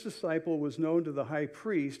 Because this disciple was known to the high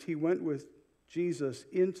priest, he went with Jesus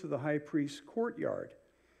into the high priest's courtyard.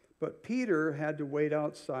 But Peter had to wait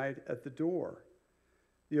outside at the door.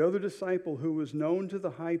 The other disciple, who was known to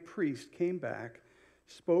the high priest, came back,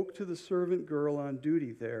 spoke to the servant girl on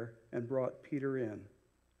duty there, and brought Peter in.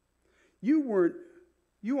 You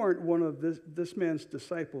aren't one of this man's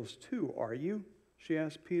disciples too, are you? She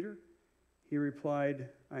asked Peter. He replied,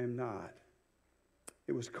 I am not.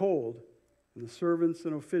 It was cold, and the servants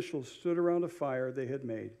and officials stood around a fire they had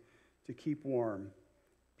made to keep warm.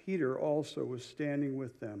 Peter also was standing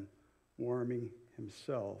with them, warming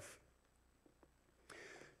himself.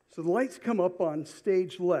 So the lights come up on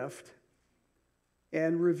stage left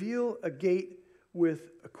and reveal a gate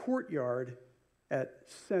with a courtyard at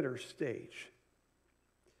center stage.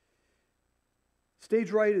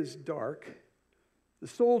 Stage right is dark. The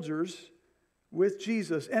soldiers with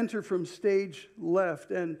Jesus enter from stage left,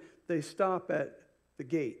 and they stop at the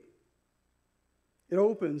gate. It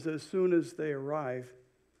opens as soon as they arrive.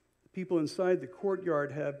 The people inside the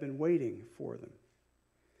courtyard have been waiting for them.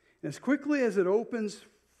 And as quickly as it opens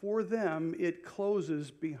for them, it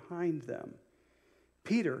closes behind them.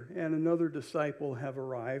 Peter and another disciple have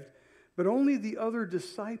arrived, but only the other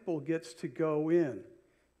disciple gets to go in.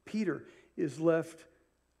 Peter is left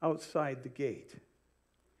outside the gate.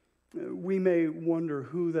 We may wonder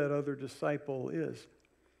who that other disciple is.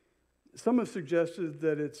 Some have suggested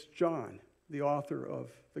that it's John, the author of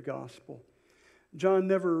the gospel. John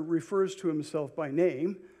never refers to himself by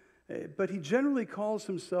name, but he generally calls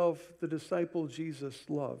himself the disciple Jesus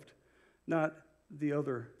loved, not the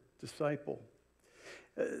other disciple.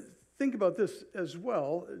 Think about this as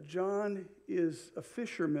well. John is a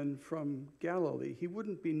fisherman from Galilee. He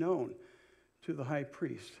wouldn't be known to the high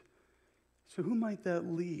priest. So who might that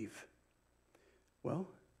leave? Well,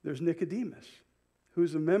 there's Nicodemus,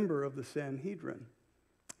 who's a member of the Sanhedrin.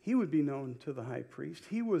 He would be known to the high priest.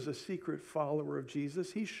 He was a secret follower of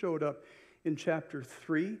Jesus. He showed up in chapter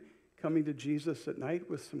 3, coming to Jesus at night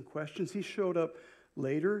with some questions. He showed up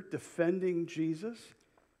later defending Jesus.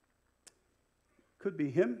 Could be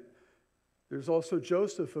him. There's also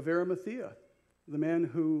Joseph of Arimathea, the man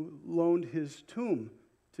who loaned his tomb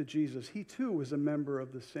to Jesus. He too was a member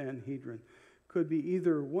of the Sanhedrin. Could be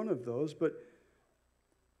either one of those, but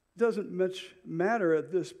it doesn't much matter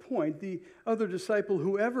at this point. The other disciple,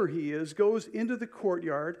 whoever he is, goes into the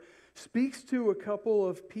courtyard, speaks to a couple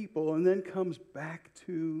of people, and then comes back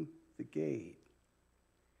to the gate.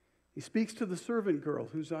 He speaks to the servant girl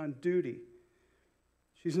who's on duty.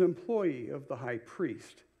 She's an employee of the high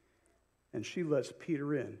priest, and she lets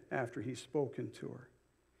Peter in after he's spoken to her.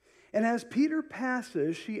 And as Peter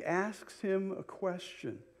passes, she asks him a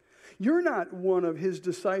question. You're not one of his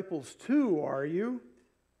disciples too, are you?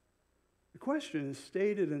 The question is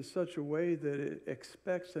stated in such a way that it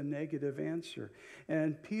expects a negative answer.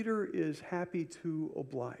 And Peter is happy to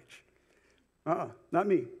oblige. Not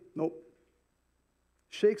me. Nope.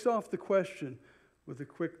 Shakes off the question with a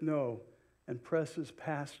quick no and presses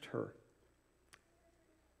past her.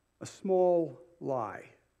 A small lie,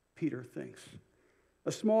 Peter thinks.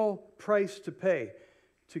 A small price to pay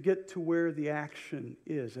to get to where the action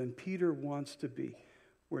is. And Peter wants to be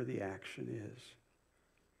where the action is.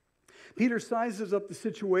 Peter sizes up the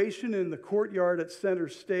situation in the courtyard at center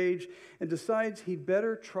stage and decides he'd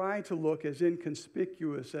better try to look as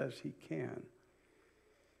inconspicuous as he can.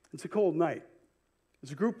 It's a cold night.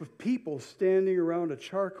 There's a group of people standing around a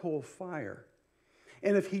charcoal fire.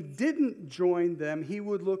 And if he didn't join them, he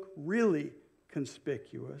would look really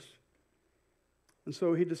conspicuous. And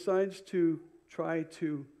so he decides to try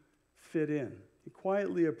to fit in. He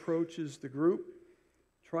quietly approaches the group,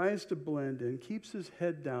 tries to blend in, keeps his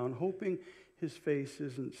head down, hoping his face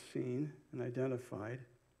isn't seen and identified.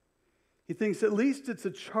 He thinks at least it's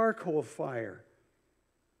a charcoal fire.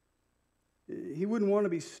 He wouldn't want to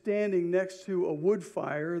be standing next to a wood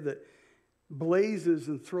fire that blazes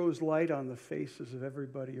and throws light on the faces of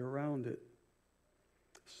everybody around it.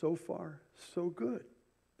 So far, so good,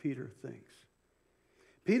 Peter thinks.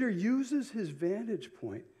 Peter uses his vantage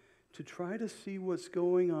point to try to see what's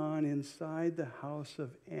going on inside the house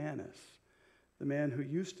of Annas, the man who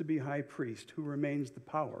used to be high priest, who remains the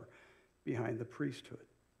power behind the priesthood.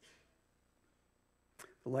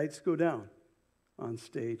 The lights go down on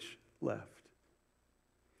stage left.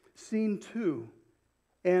 Scene 2,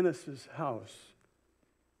 Annas' house.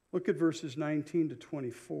 Look at verses 19 to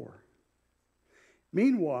 24.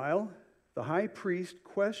 Meanwhile, the high priest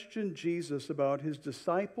questioned Jesus about his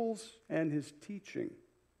disciples and his teaching.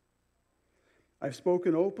 I've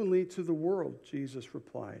spoken openly to the world, Jesus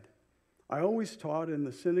replied. I always taught in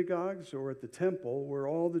the synagogues or at the temple where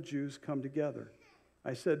all the Jews come together.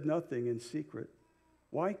 I said nothing in secret.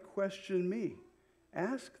 Why question me?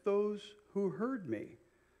 Ask those who heard me.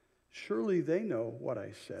 Surely they know what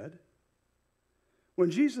I said. When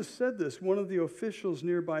Jesus said this, one of the officials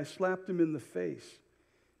nearby slapped him in the face.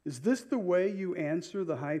 Is this the way you answer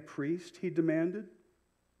the high priest? He demanded.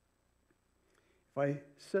 If I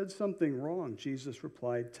said something wrong, Jesus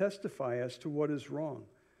replied, testify as to what is wrong.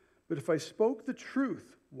 But if I spoke the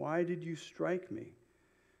truth, why did you strike me?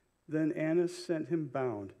 Then Annas sent him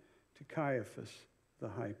bound to Caiaphas, the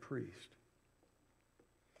high priest.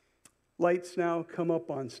 Lights now come up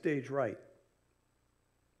on stage right.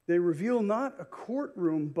 They reveal not a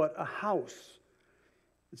courtroom, but a house.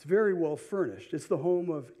 It's very well furnished. It's the home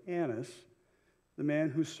of Annas, the man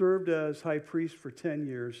who served as high priest for 10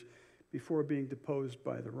 years before being deposed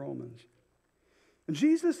by the Romans. And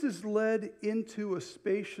Jesus is led into a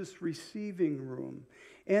spacious receiving room.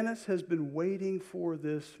 Annas has been waiting for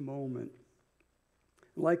this moment.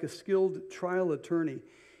 Like a skilled trial attorney,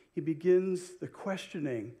 he begins the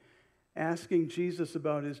questioning, asking Jesus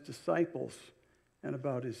about his disciples and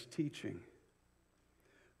about his teaching.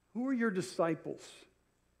 Who are your disciples?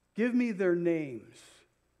 Give me their names.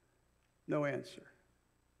 No answer.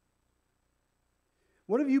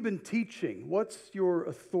 What have you been teaching? What's your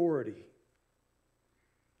authority?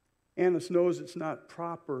 Annas knows it's not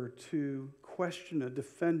proper to question a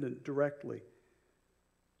defendant directly,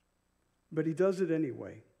 but he does it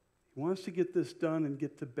anyway. He wants to get this done and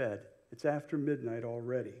get to bed. It's after midnight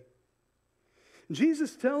already.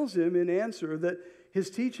 Jesus tells him in answer that his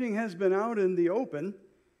teaching has been out in the open,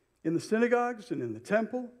 in the synagogues and in the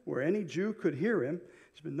temple, where any Jew could hear him.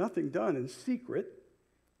 There's been nothing done in secret.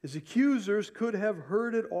 His accusers could have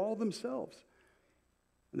heard it all themselves,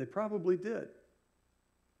 and they probably did.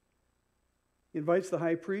 He invites the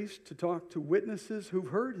high priest to talk to witnesses who've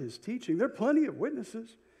heard his teaching. There are plenty of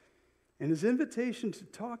witnesses. And his invitation to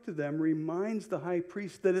talk to them reminds the high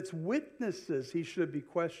priest that it's witnesses he should be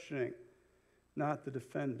questioning, not the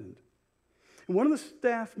defendant. And one of the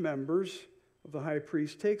staff members of the high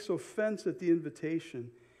priest takes offense at the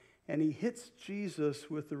invitation, and he hits Jesus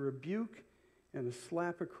with a rebuke and a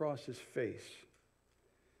slap across his face.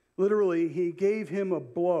 Literally, he gave him a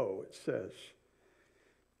blow, it says.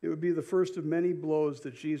 It would be the first of many blows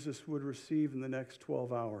that Jesus would receive in the next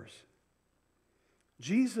 12 hours.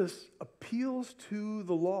 Jesus appeals to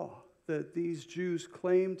the law that these Jews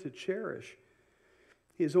claim to cherish.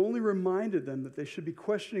 He has only reminded them that they should be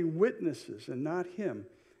questioning witnesses and not him,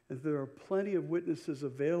 and there are plenty of witnesses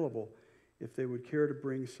available if they would care to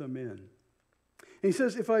bring some in. And he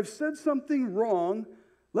says, if I've said something wrong,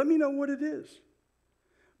 let me know what it is.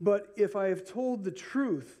 But if I have told the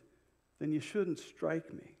truth, then you shouldn't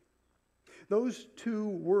strike me. Those two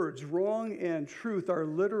words, wrong and truth, are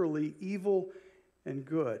literally evil and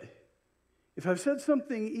good. If I've said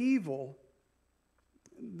something evil,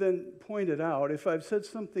 then point it out. If I've said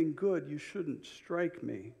something good, you shouldn't strike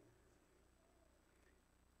me.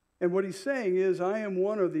 And what he's saying is, I am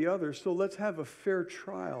one or the other, so let's have a fair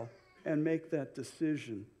trial and make that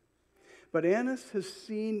decision. But Annas has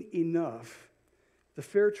seen enough. The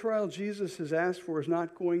fair trial Jesus has asked for is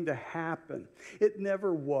not going to happen. It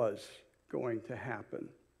never was going to happen.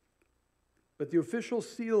 But the official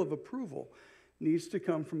seal of approval needs to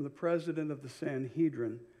come from the president of the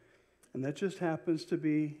Sanhedrin, and that just happens to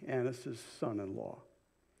be Annas' son-in-law.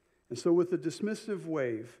 And so with a dismissive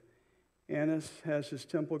wave, Annas has his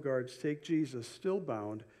temple guards take Jesus, still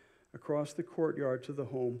bound, across the courtyard to the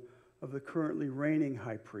home of the currently reigning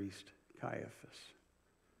high priest, Caiaphas.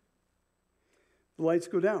 The lights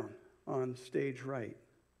go down on stage right,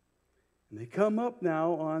 and they come up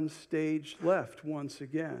now on stage left once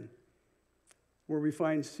again, where we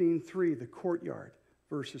find scene 3, the courtyard,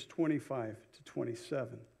 verses 25 to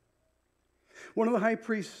 27. One of the high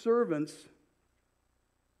priest's servants,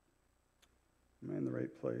 am I in the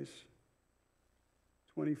right place?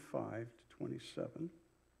 25 to 27.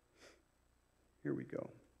 Here we go.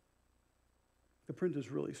 The print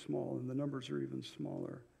is really small, and the numbers are even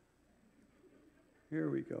smaller. Here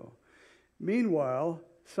we go. Meanwhile,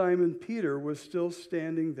 Simon Peter was still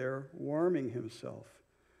standing there warming himself.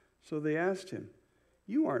 So they asked him,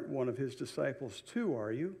 "You aren't one of his disciples too,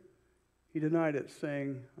 are you?" He denied it,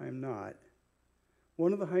 saying, "I'm not."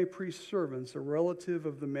 One of the high priest's servants, a relative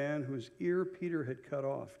of the man whose ear Peter had cut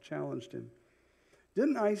off, challenged him.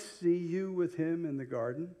 "Didn't I see you with him in the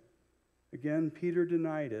garden?" Again, Peter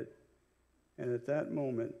denied it, and at that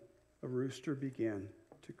moment, a rooster began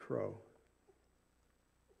to crow.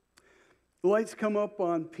 The lights come up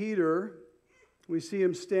on Peter. We see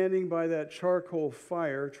him standing by that charcoal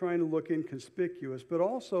fire, trying to look inconspicuous, but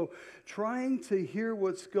also trying to hear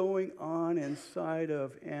what's going on inside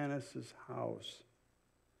of Annas' house.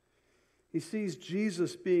 He sees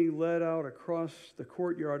Jesus being led out across the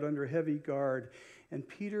courtyard under heavy guard, and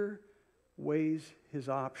Peter weighs his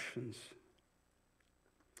options.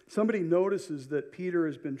 Somebody notices that Peter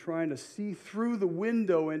has been trying to see through the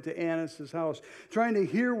window into Annas' house, trying to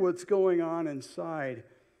hear what's going on inside.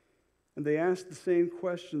 And they ask the same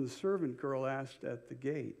question the servant girl asked at the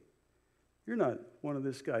gate. "You're not one of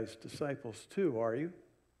this guy's disciples too, are you?"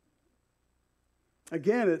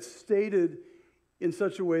 Again, it's stated in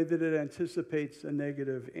such a way that it anticipates a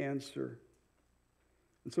negative answer.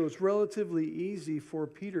 And so it's relatively easy for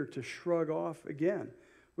Peter to shrug off again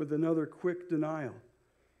with another quick denial.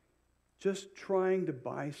 Just trying to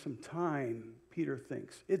buy some time, Peter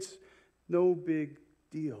thinks. It's no big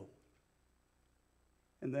deal.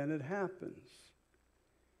 And then it happens.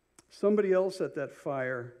 Somebody else at that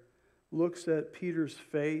fire looks at Peter's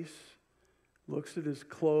face, looks at his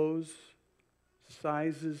clothes,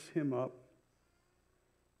 sizes him up.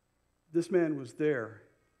 This man was there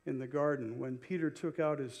in the garden when Peter took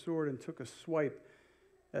out his sword and took a swipe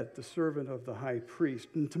at the servant of the high priest.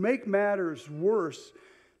 And to make matters worse,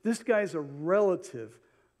 this guy's a relative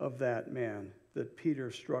of that man that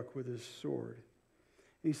Peter struck with his sword.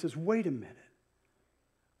 And he says, "Wait a minute.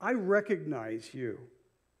 I recognize you.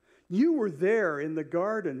 You were there in the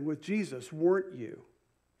garden with Jesus, weren't you?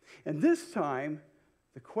 And this time,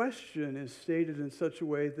 the question is stated in such a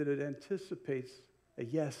way that it anticipates a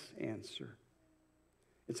yes answer.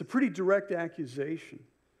 It's a pretty direct accusation.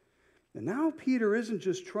 And now Peter isn't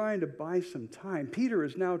just trying to buy some time. Peter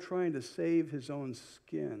is now trying to save his own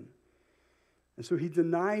skin. And so he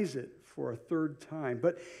denies it for a third time.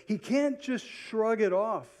 But he can't just shrug it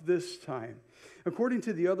off this time. According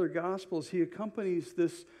to the other Gospels, he accompanies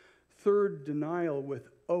this third denial with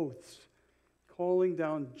oaths, calling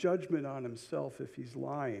down judgment on himself if he's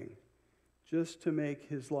lying, just to make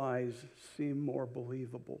his lies seem more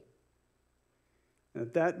believable. And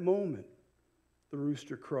at that moment, the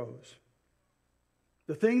rooster crows.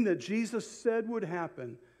 The thing that Jesus said would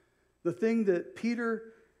happen, the thing that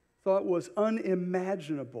Peter thought was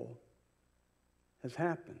unimaginable, has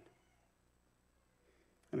happened.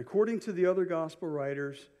 And according to the other gospel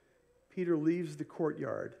writers, Peter leaves the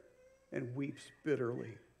courtyard and weeps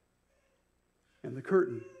bitterly. And the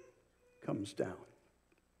curtain comes down.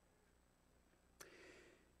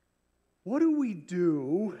 What do we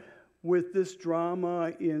do with this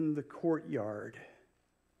drama in the courtyard?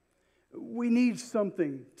 We need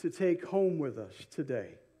something to take home with us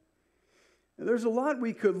today. And there's a lot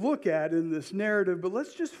we could look at in this narrative, but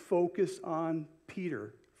let's just focus on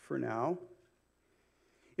Peter for now.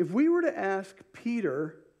 If we were to ask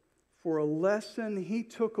Peter for a lesson he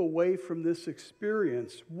took away from this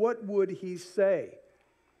experience, what would he say?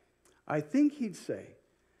 I think he'd say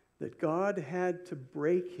that God had to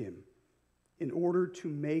break him in order to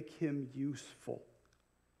make him useful.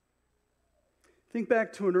 Think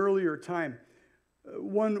back to an earlier time,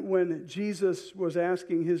 one when Jesus was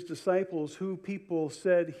asking his disciples who people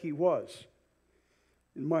said he was.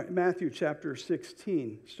 In Matthew chapter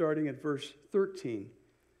 16, starting at verse 13.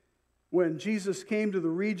 When Jesus came to the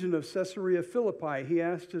region of Caesarea Philippi, he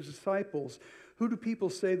asked his disciples, "Who do people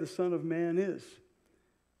say the Son of Man is?"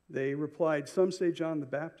 They replied, "Some say John the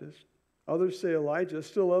Baptist, others say Elijah,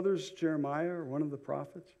 still others Jeremiah or one of the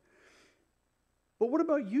prophets." "But what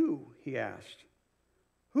about you?" he asked.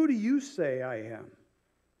 "Who do you say I am?"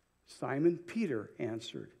 Simon Peter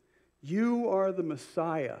answered, "You are the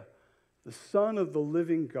Messiah, the Son of the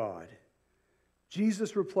living God."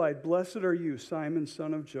 Jesus replied, "Blessed are you, Simon,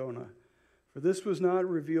 son of Jonah, for this was not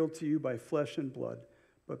revealed to you by flesh and blood,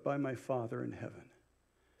 but by my Father in heaven."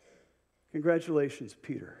 Congratulations,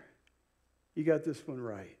 Peter. You got this one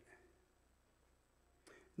right.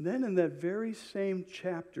 And then in that very same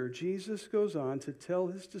chapter, Jesus goes on to tell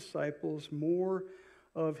his disciples more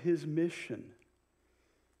of his mission.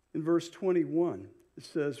 In verse 21, it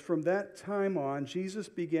says, "From that time on, Jesus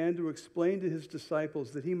began to explain to his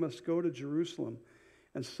disciples that he must go to Jerusalem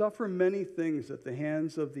and suffer many things at the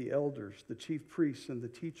hands of the elders, the chief priests, and the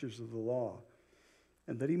teachers of the law,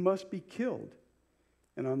 and that he must be killed,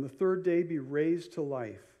 and on the third day be raised to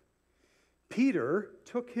life." Peter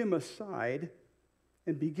took him aside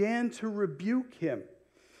and began to rebuke him.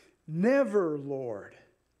 "Never, Lord,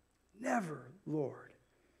 never, Lord.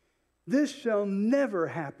 This shall never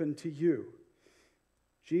happen to you."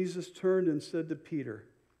 Jesus turned and said to Peter,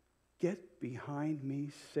 "Get behind me,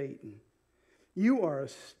 Satan. You are a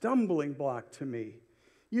stumbling block to me.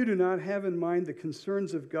 You do not have in mind the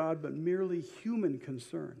concerns of God, but merely human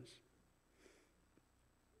concerns."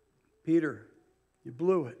 Peter, you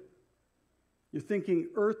blew it. You're thinking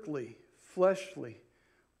earthly, fleshly,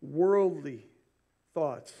 worldly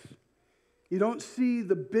thoughts. You don't see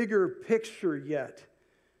the bigger picture yet.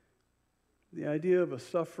 The idea of a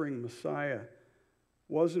suffering Messiah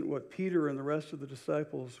wasn't what Peter and the rest of the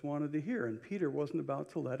disciples wanted to hear, and Peter wasn't about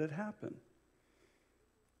to let it happen.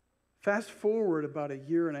 Fast forward about a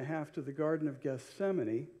year and a half to the Garden of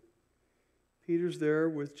Gethsemane. Peter's there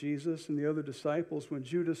with Jesus and the other disciples when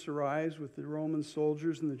Judas arrives with the Roman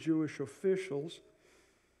soldiers and the Jewish officials.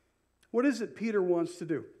 What is it Peter wants to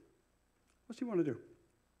do? What's he want to do?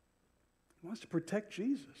 He wants to protect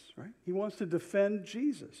Jesus, right? He wants to defend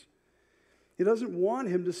Jesus. He doesn't want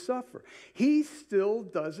him to suffer. He still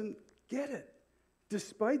doesn't get it,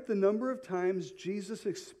 despite the number of times Jesus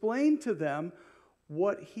explained to them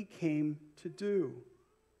what he came to do.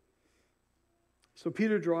 So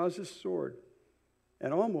Peter draws his sword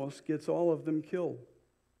and almost gets all of them killed.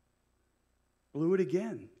 Blew it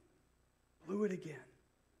again. Blew it again.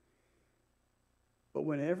 But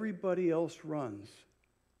when everybody else runs,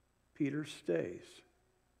 Peter stays.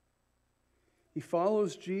 He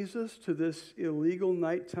follows Jesus to this illegal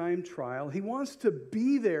nighttime trial. He wants to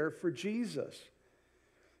be there for Jesus.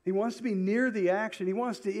 He wants to be near the action. He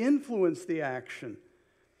wants to influence the action.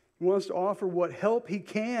 He wants to offer what help he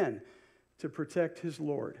can to protect his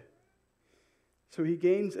Lord. So he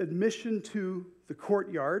gains admission to the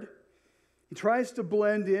courtyard. He tries to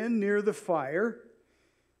blend in near the fire.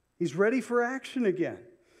 He's ready for action again.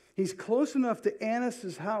 He's close enough to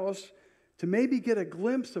Annas' house to maybe get a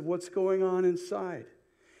glimpse of what's going on inside.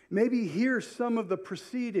 Maybe hear some of the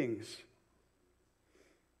proceedings.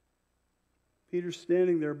 Peter's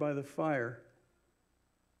standing there by the fire,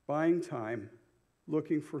 buying time,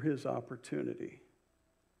 looking for his opportunity.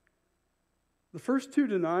 The first two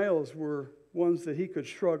denials were ones that he could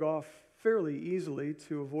shrug off fairly easily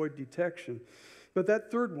to avoid detection. But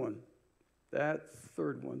that third one,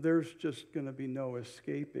 there's just going to be no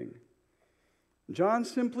escaping. John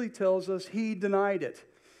simply tells us he denied it.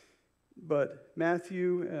 But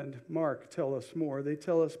Matthew and Mark tell us more. They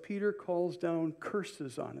tell us Peter calls down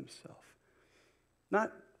curses on himself.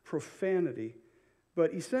 Not profanity,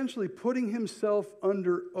 but essentially putting himself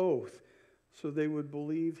under oath so they would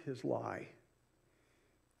believe his lie.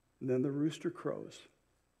 And then the rooster crows.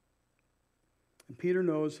 And Peter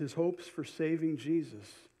knows his hopes for saving Jesus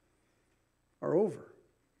are over.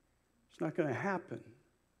 It's not going to happen.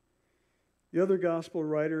 The other gospel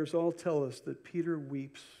writers all tell us that Peter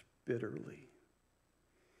weeps bitterly.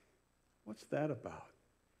 What's that about?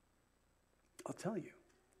 I'll tell you.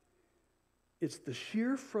 It's the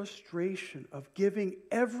sheer frustration of giving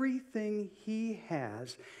everything he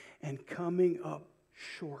has and coming up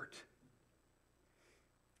short.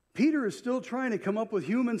 Peter is still trying to come up with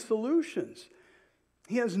human solutions.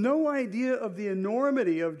 He has no idea of the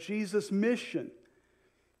enormity of Jesus' mission.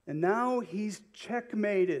 And now he's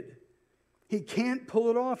checkmated. He can't pull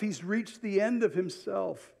it off. He's reached the end of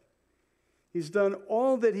himself. He's done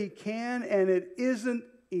all that he can, and it isn't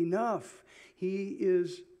enough. He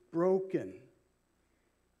is broken.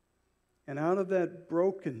 And out of that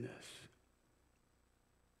brokenness,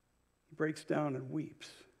 he breaks down and weeps.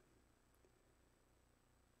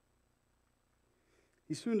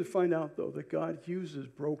 He's soon to find out, though, that God uses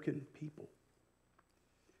broken people.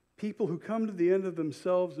 People who come to the end of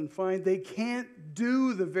themselves and find they can't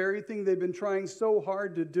do the very thing they've been trying so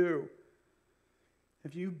hard to do.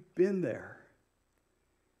 Have you been there?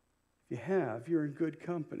 If you have, you're in good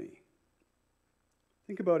company.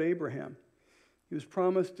 Think about Abraham. He was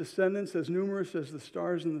promised descendants as numerous as the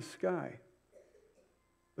stars in the sky.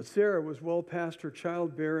 But Sarah was well past her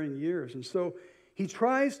childbearing years, and so he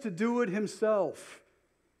tries to do it himself.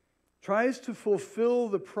 Tries to fulfill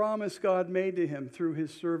the promise God made to him through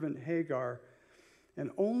his servant Hagar. And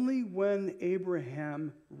only when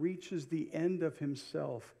Abraham reaches the end of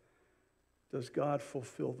himself does God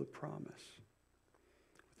fulfill the promise.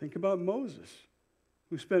 Think about Moses,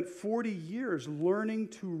 who spent 40 years learning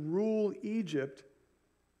to rule Egypt,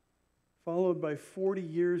 followed by 40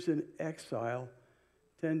 years in exile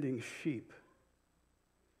tending sheep.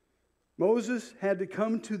 Moses had to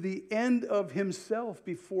come to the end of himself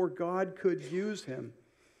before God could use him.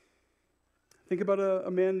 Think about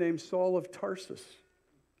a man named Saul of Tarsus,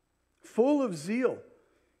 full of zeal,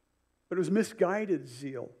 but it was misguided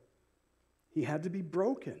zeal. He had to be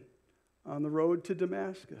broken on the road to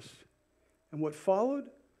Damascus. And what followed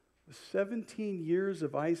was 17 years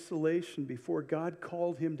of isolation before God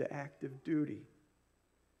called him to active duty.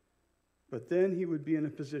 But then he would be in a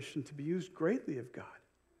position to be used greatly of God.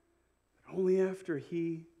 Only after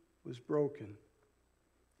he was broken.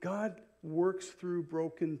 God works through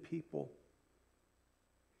broken people.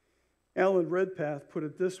 Alan Redpath put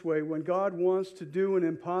it this way: when God wants to do an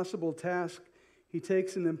impossible task, he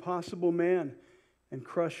takes an impossible man and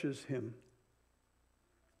crushes him.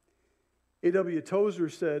 A.W. Tozer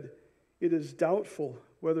said, "It is doubtful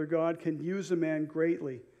whether God can use a man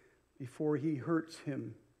greatly before he hurts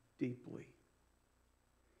him deeply."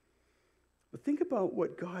 But think about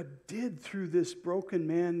what God did through this broken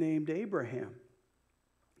man named Abraham.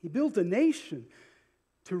 He built a nation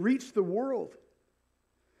to reach the world.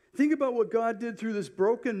 Think about what God did through this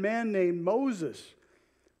broken man named Moses.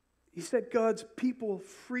 He set God's people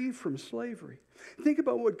free from slavery. Think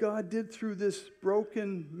about what God did through this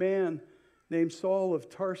broken man named Saul of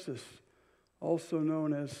Tarsus, also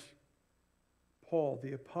known as Paul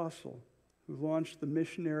the Apostle, who launched the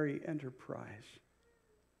missionary enterprise.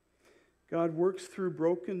 God works through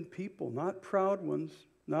broken people, not proud ones,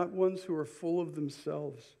 not ones who are full of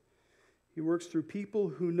themselves. He works through people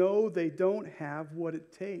who know they don't have what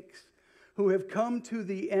it takes, who have come to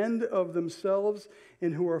the end of themselves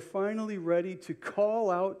and who are finally ready to call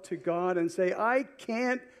out to God and say, "I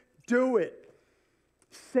can't do it.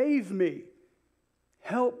 Save me.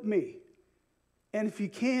 Help me. And if you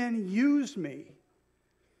can, use me."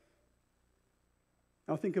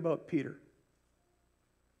 Now think about Peter.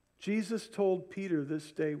 Jesus told Peter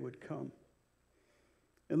this day would come.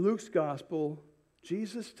 In Luke's gospel,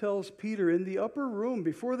 Jesus tells Peter in the upper room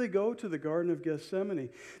before they go to the Garden of Gethsemane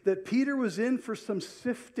that Peter was in for some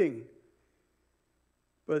sifting,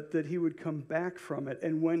 but that he would come back from it.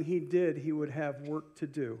 And when he did, he would have work to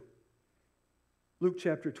do. Luke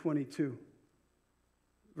chapter 22,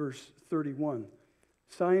 verse 31.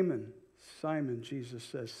 Simon, Simon, Jesus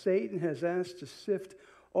says, Satan has asked to sift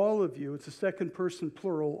all of you. It's a second person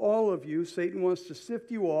plural. All of you. Satan wants to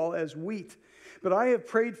sift you all as wheat. But I have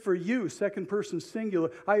prayed for you, second person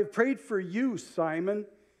singular. I have prayed for you, Simon,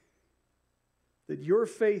 that your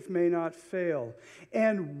faith may not fail.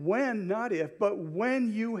 And when, not if, but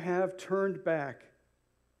when you have turned back,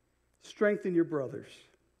 strengthen your brothers.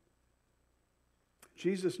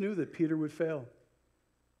 Jesus knew that Peter would fail,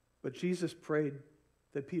 but Jesus prayed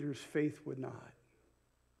that Peter's faith would not.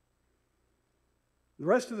 The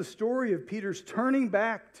rest of the story of Peter's turning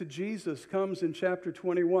back to Jesus comes in chapter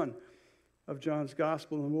 21 of John's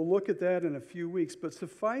Gospel, and we'll look at that in a few weeks. But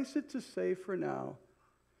suffice it to say for now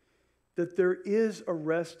that there is a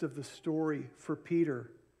rest of the story for Peter,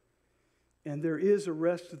 and there is a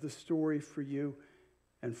rest of the story for you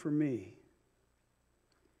and for me.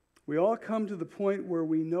 We all come to the point where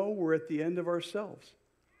we know we're at the end of ourselves,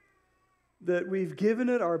 that we've given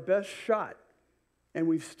it our best shot, and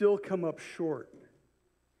we've still come up short.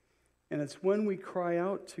 And it's when we cry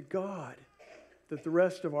out to God that the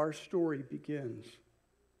rest of our story begins.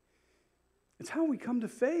 It's how we come to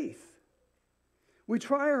faith. We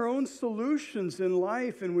try our own solutions in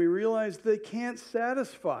life and we realize they can't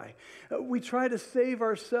satisfy. We try to save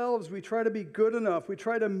ourselves. We try to be good enough. We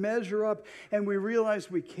try to measure up and we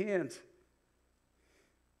realize we can't.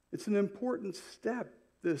 It's an important step,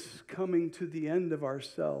 this coming to the end of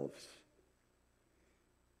ourselves.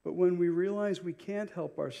 But when we realize we can't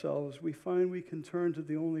help ourselves, we find we can turn to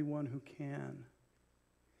the only one who can.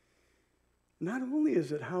 Not only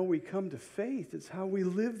is it how we come to faith, it's how we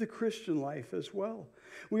live the Christian life as well.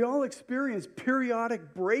 We all experience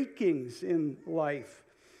periodic breakings in life.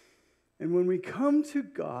 And when we come to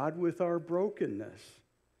God with our brokenness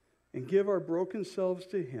and give our broken selves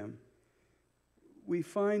to Him, we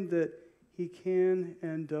find that He can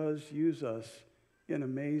and does use us in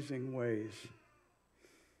amazing ways.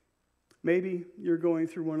 Maybe you're going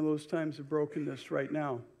through one of those times of brokenness right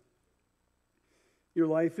now. Your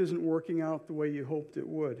life isn't working out the way you hoped it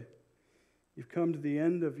would. You've come to the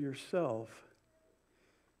end of yourself.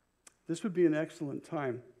 This would be an excellent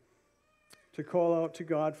time to call out to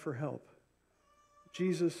God for help.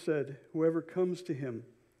 Jesus said, whoever comes to Him,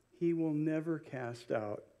 He will never cast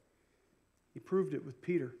out. He proved it with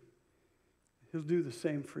Peter. He'll do the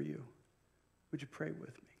same for you. Would you pray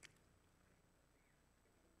with me?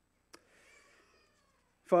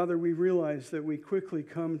 Father, we realize that we quickly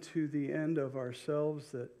come to the end of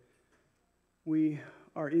ourselves, that we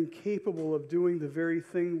are incapable of doing the very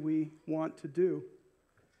thing we want to do.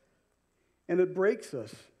 And it breaks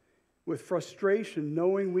us with frustration,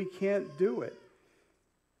 knowing we can't do it.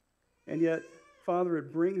 And yet, Father,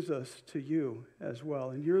 it brings us to you as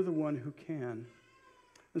well, and you're the one who can.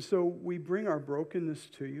 And so we bring our brokenness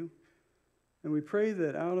to you, and we pray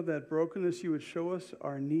that out of that brokenness you would show us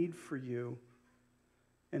our need for you,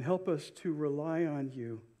 and help us to rely on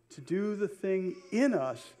you, to do the thing in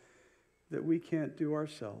us that we can't do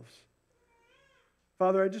ourselves.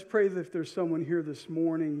 Father, I just pray that if there's someone here this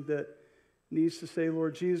morning that needs to say,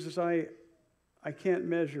 Lord Jesus, I can't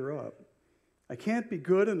measure up. I can't be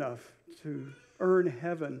good enough to earn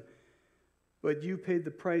heaven, but you paid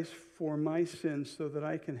the price for my sins so that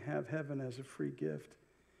I can have heaven as a free gift.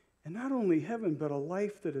 And not only heaven, but a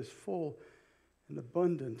life that is full and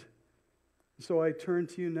abundant. So I turn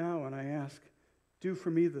to you now and I ask, do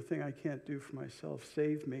for me the thing I can't do for myself.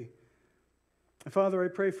 Save me. And Father, I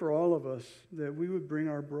pray for all of us that we would bring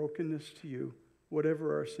our brokenness to you,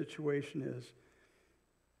 whatever our situation is,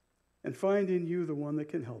 and find in you the one that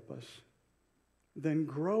can help us. Then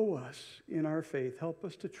grow us in our faith. Help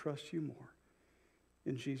us to trust you more.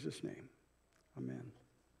 In Jesus' name, amen.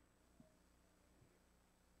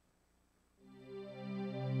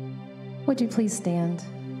 Would you please stand?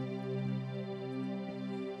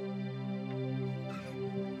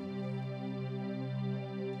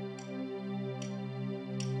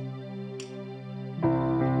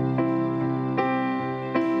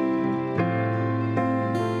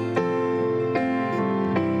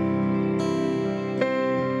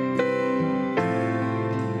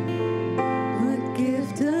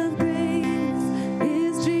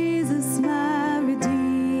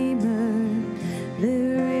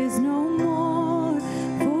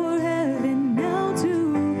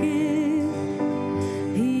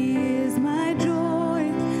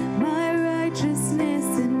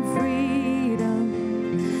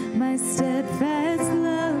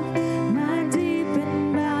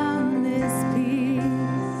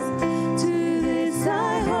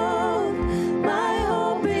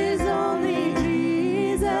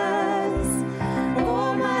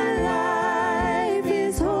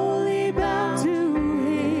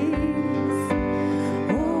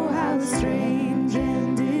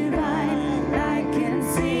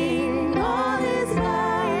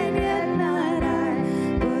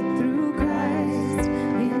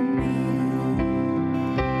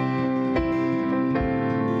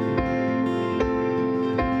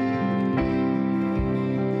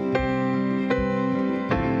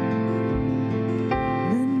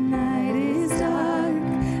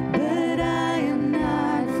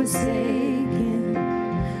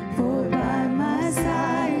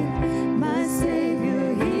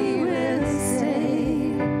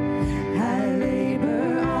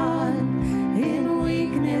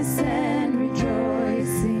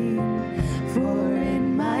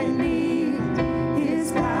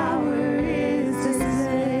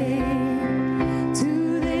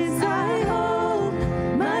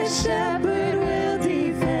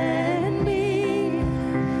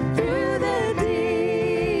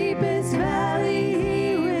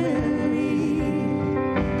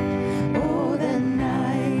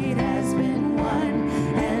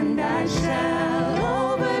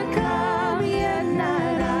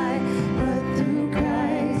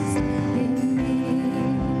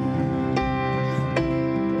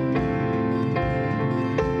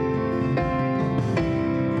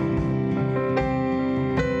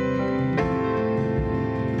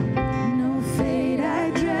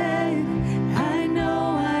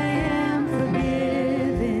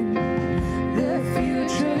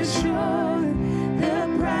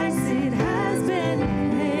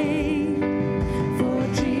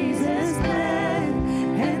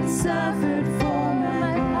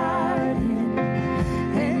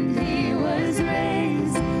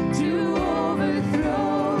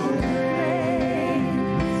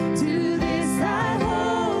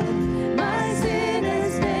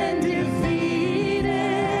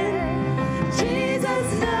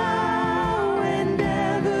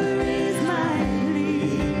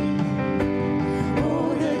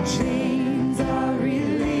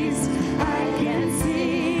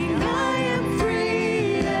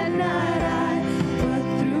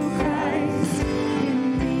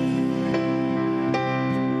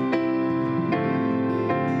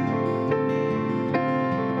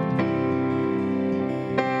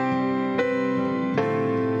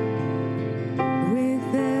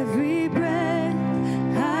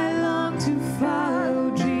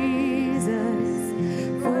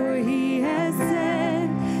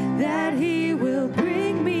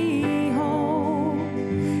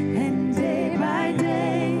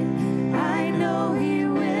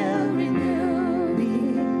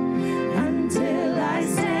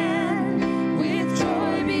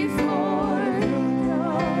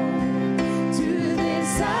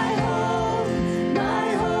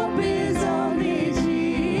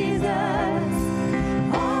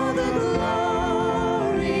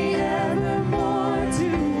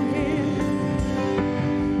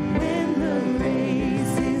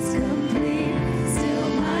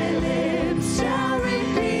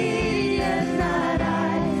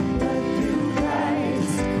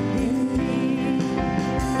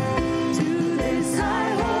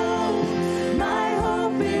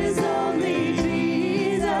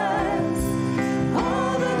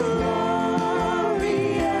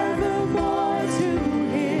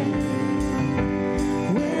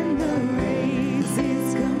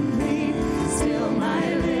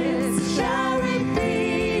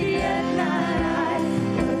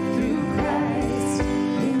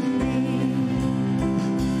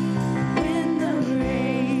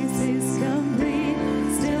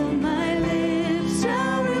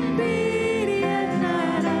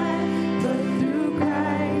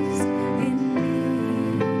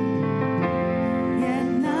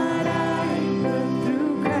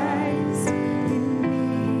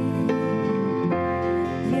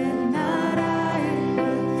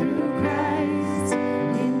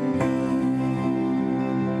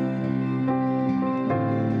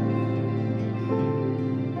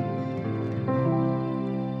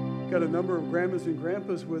 got a number of grandmas and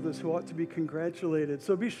grandpas with us who ought to be congratulated.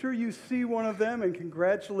 So be sure you see one of them and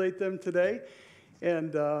congratulate them today.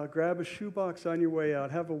 And grab a shoebox on your way out.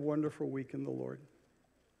 Have a wonderful week in the Lord.